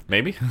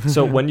 Maybe.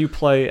 So when you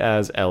play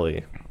as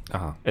Ellie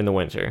Uh-huh. in the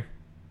winter,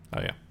 Oh,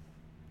 yeah.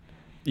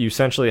 you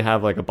essentially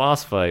have like a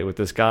boss fight with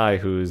this guy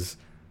who's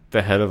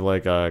the head of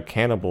like a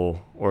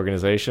cannibal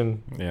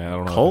organization. Yeah, I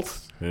don't know.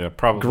 Cult? Yeah,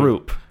 probably.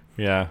 Group.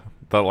 Yeah,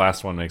 the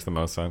last one makes the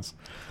most sense.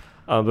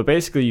 But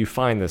basically you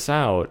find this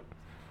out,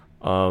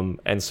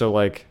 and so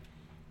like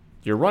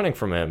you're running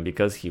from him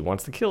because he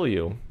wants to kill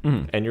you.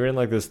 Mm. And you're in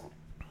like this,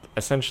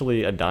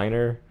 essentially a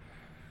diner,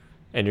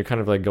 and you're kind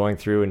of like going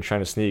through and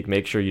trying to sneak,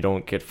 make sure you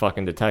don't get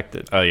fucking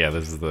detected. Oh, yeah,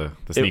 this is the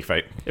sneak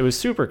fight. It was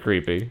super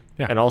creepy.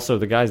 Yeah. And also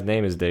the guy's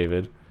name is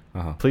David.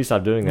 Uh-huh. Please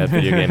stop doing that,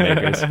 video game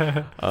makers.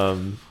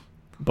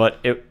 But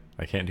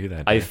I can't do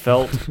that. I dude.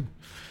 felt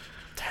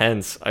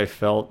tense. I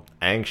felt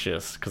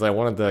anxious because I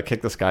wanted to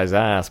kick this guy's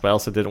ass, but I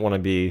also didn't want to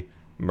be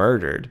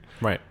murdered.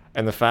 Right.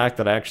 And the fact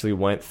that I actually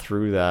went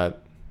through that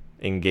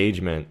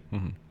engagement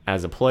Mm-hmm.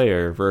 as a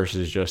player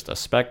versus just a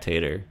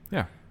spectator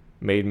Yeah.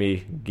 made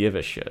me give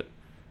a shit.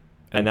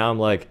 And now I'm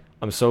like,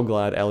 I'm so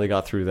glad Ellie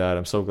got through that.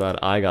 I'm so glad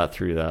I got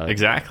through that.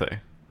 Exactly.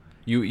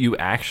 You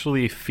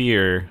actually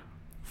fear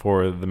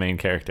for the main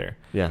character.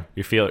 Yeah.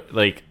 You feel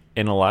like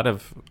in a lot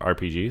of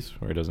RPGs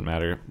where it doesn't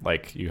matter,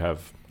 like you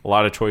have a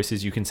lot of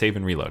choices, you can save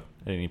and reload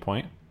at any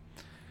point.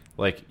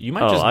 Like you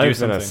might just do I've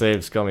something. been a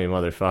save scummy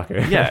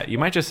motherfucker. Yeah, you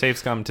might just save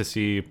scum to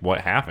see what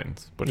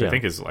happens, which Yeah. I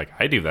think is like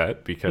I do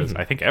that because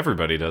I think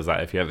everybody does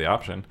that if you have the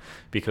option.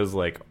 Because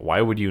like,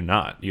 why would you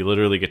not? You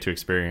literally get to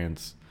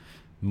experience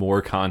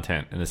more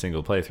content in a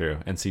single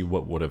playthrough and see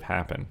what would have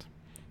happened,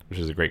 which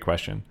is a great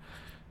question.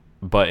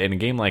 But in a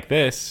game like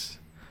this,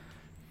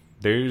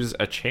 there's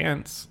a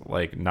chance,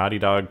 like Naughty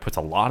Dog puts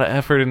a lot of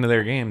effort into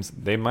their games.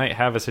 They might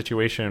have a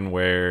situation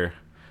where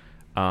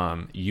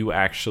you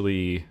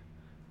actually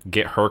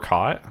get her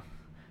caught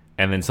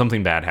and then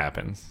something bad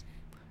happens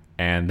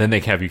and then they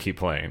have you keep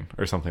playing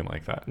or something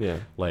like that. Yeah.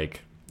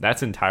 Like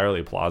that's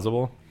entirely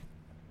plausible.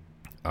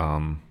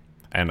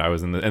 And I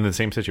was in the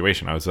same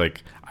situation. I was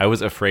like, I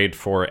was afraid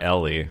for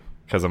Ellie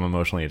because I'm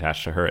emotionally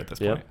attached to her at this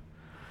Yep. point.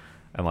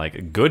 And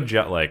like good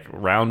job, like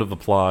round of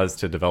applause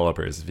to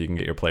developers if you can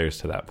get your players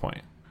to that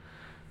point.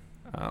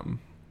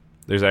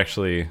 There's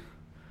actually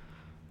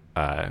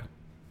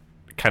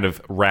kind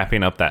of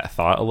wrapping up that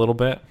thought a little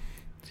bit.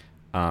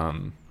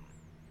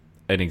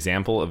 An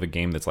example of a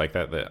game that's like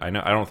that I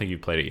know I don't think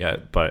you've played it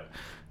yet, but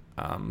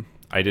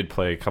I did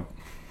play a couple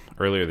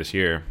earlier this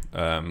year.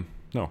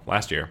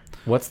 Last year.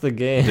 What's the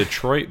game?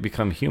 Detroit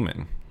Become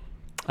Human.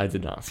 I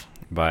did not.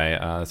 By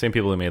the same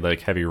people who made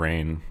like Heavy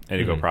Rain,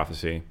 Indigo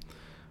Prophecy.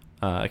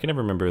 I can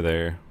never remember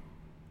their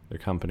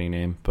company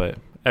name, but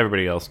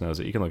everybody else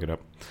knows it. You can look it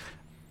up.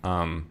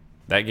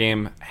 That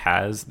game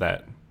has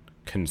that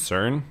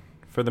concern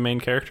for the main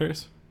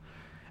characters,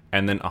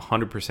 and then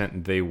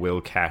 100% they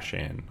will cash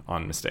in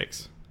on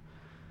mistakes.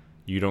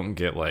 You don't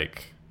get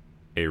like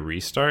a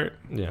restart.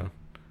 Yeah.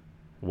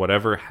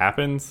 Whatever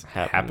happens,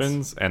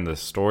 and the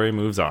story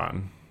moves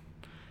on.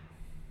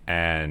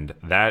 And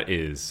that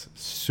is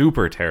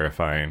super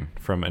terrifying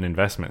from an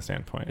investment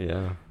standpoint.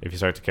 Yeah. If you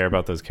start to care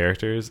about those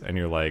characters and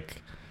you're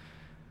like,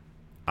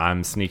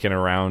 I'm sneaking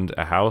around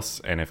a house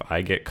and if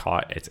I get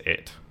caught, it's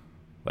it.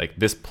 Like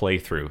this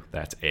playthrough,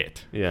 that's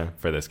it. Yeah.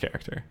 For this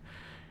character.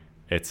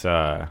 It's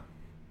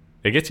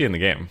it gets you in the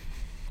game.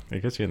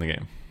 It gets you in the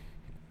game.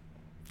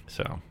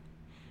 So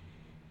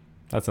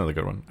that's another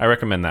good one. I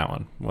recommend that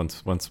one.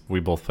 Once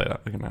we both play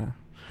that, we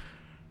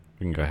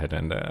can go ahead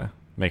and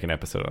make an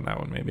episode on that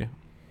one maybe.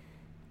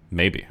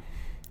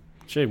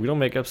 Shit, we don't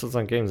make episodes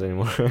on games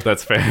anymore.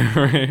 That's fair,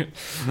 right?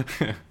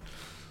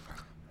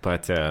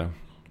 But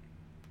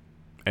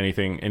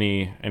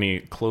any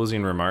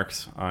closing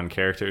remarks on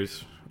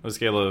characters? On a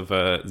scale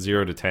of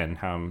 0 to 10,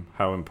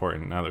 how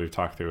important now that we've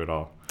talked through it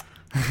all?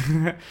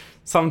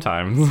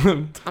 Sometimes.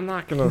 I'm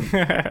not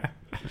gonna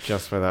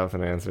justify that with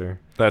an answer.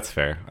 That's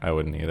fair. I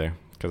wouldn't either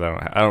because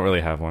I don't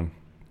really have one.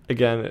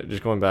 Again,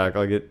 just going back,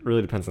 like it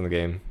really depends on the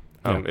game.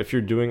 Yeah. If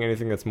you're doing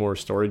anything that's more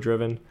story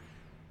driven,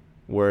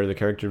 where the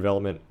character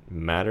development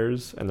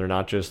matters, and they're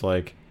not just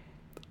like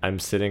I'm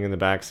sitting in the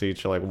back seat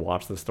to like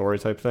watch the story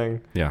type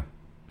thing. Yeah.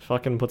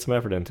 fucking put some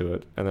effort into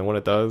it. And then when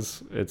it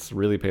does, it's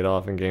really paid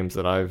off in games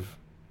that I've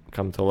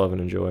come to love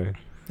and enjoy.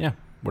 Yeah.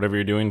 Whatever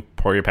you're doing,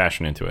 pour your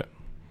passion into it.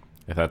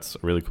 If that's a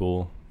really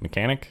cool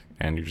mechanic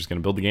and you're just going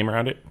to build the game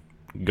around it,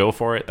 go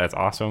for it. That's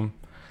awesome.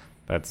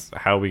 That's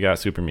how we got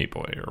Super Meat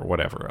Boy or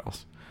whatever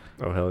else.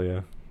 Oh, hell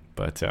yeah.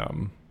 But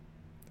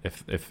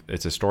if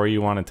it's a story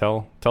you want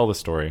to tell the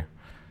story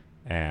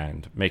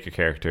and make your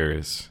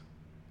characters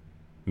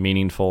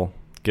meaningful,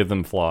 give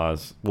them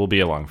flaws. We'll be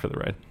along for the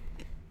ride.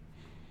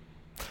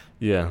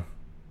 Yeah.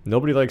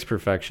 Nobody likes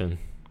perfection.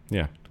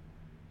 Yeah.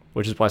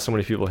 Which is why so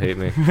many people hate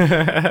me.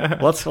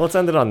 Let's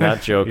end it on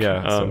that joke.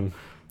 Yeah.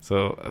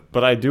 So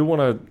but I do want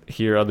to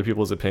hear other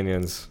people's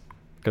opinions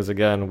because,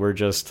 again, we're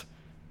just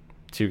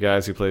two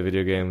guys who play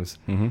video games.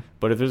 Mm-hmm.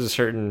 But if there's a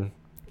certain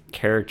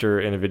character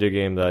in a video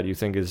game that you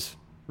think is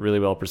really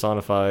well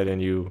personified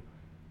and you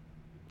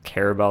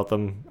care about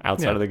them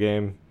outside of the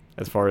game,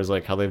 as far as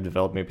like how they've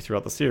developed maybe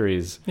throughout the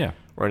series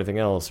or anything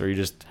else, or you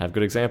just have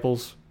good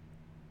examples,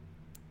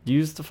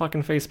 use the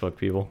fucking Facebook,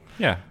 people.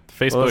 Yeah.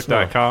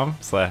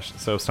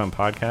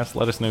 Facebook.com/SoStumpPodcast.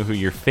 Let us know who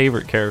your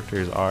favorite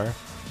characters are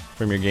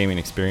from your gaming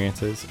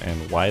experiences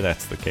and why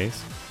that's the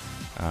case.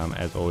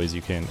 As always,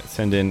 you can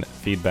send in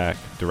feedback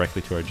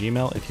directly to our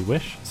Gmail if you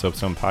wish,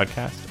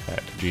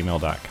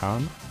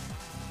 soapstonepodcast@gmail.com.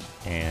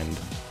 And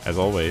as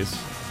always,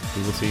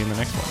 we will see you in the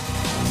next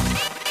one.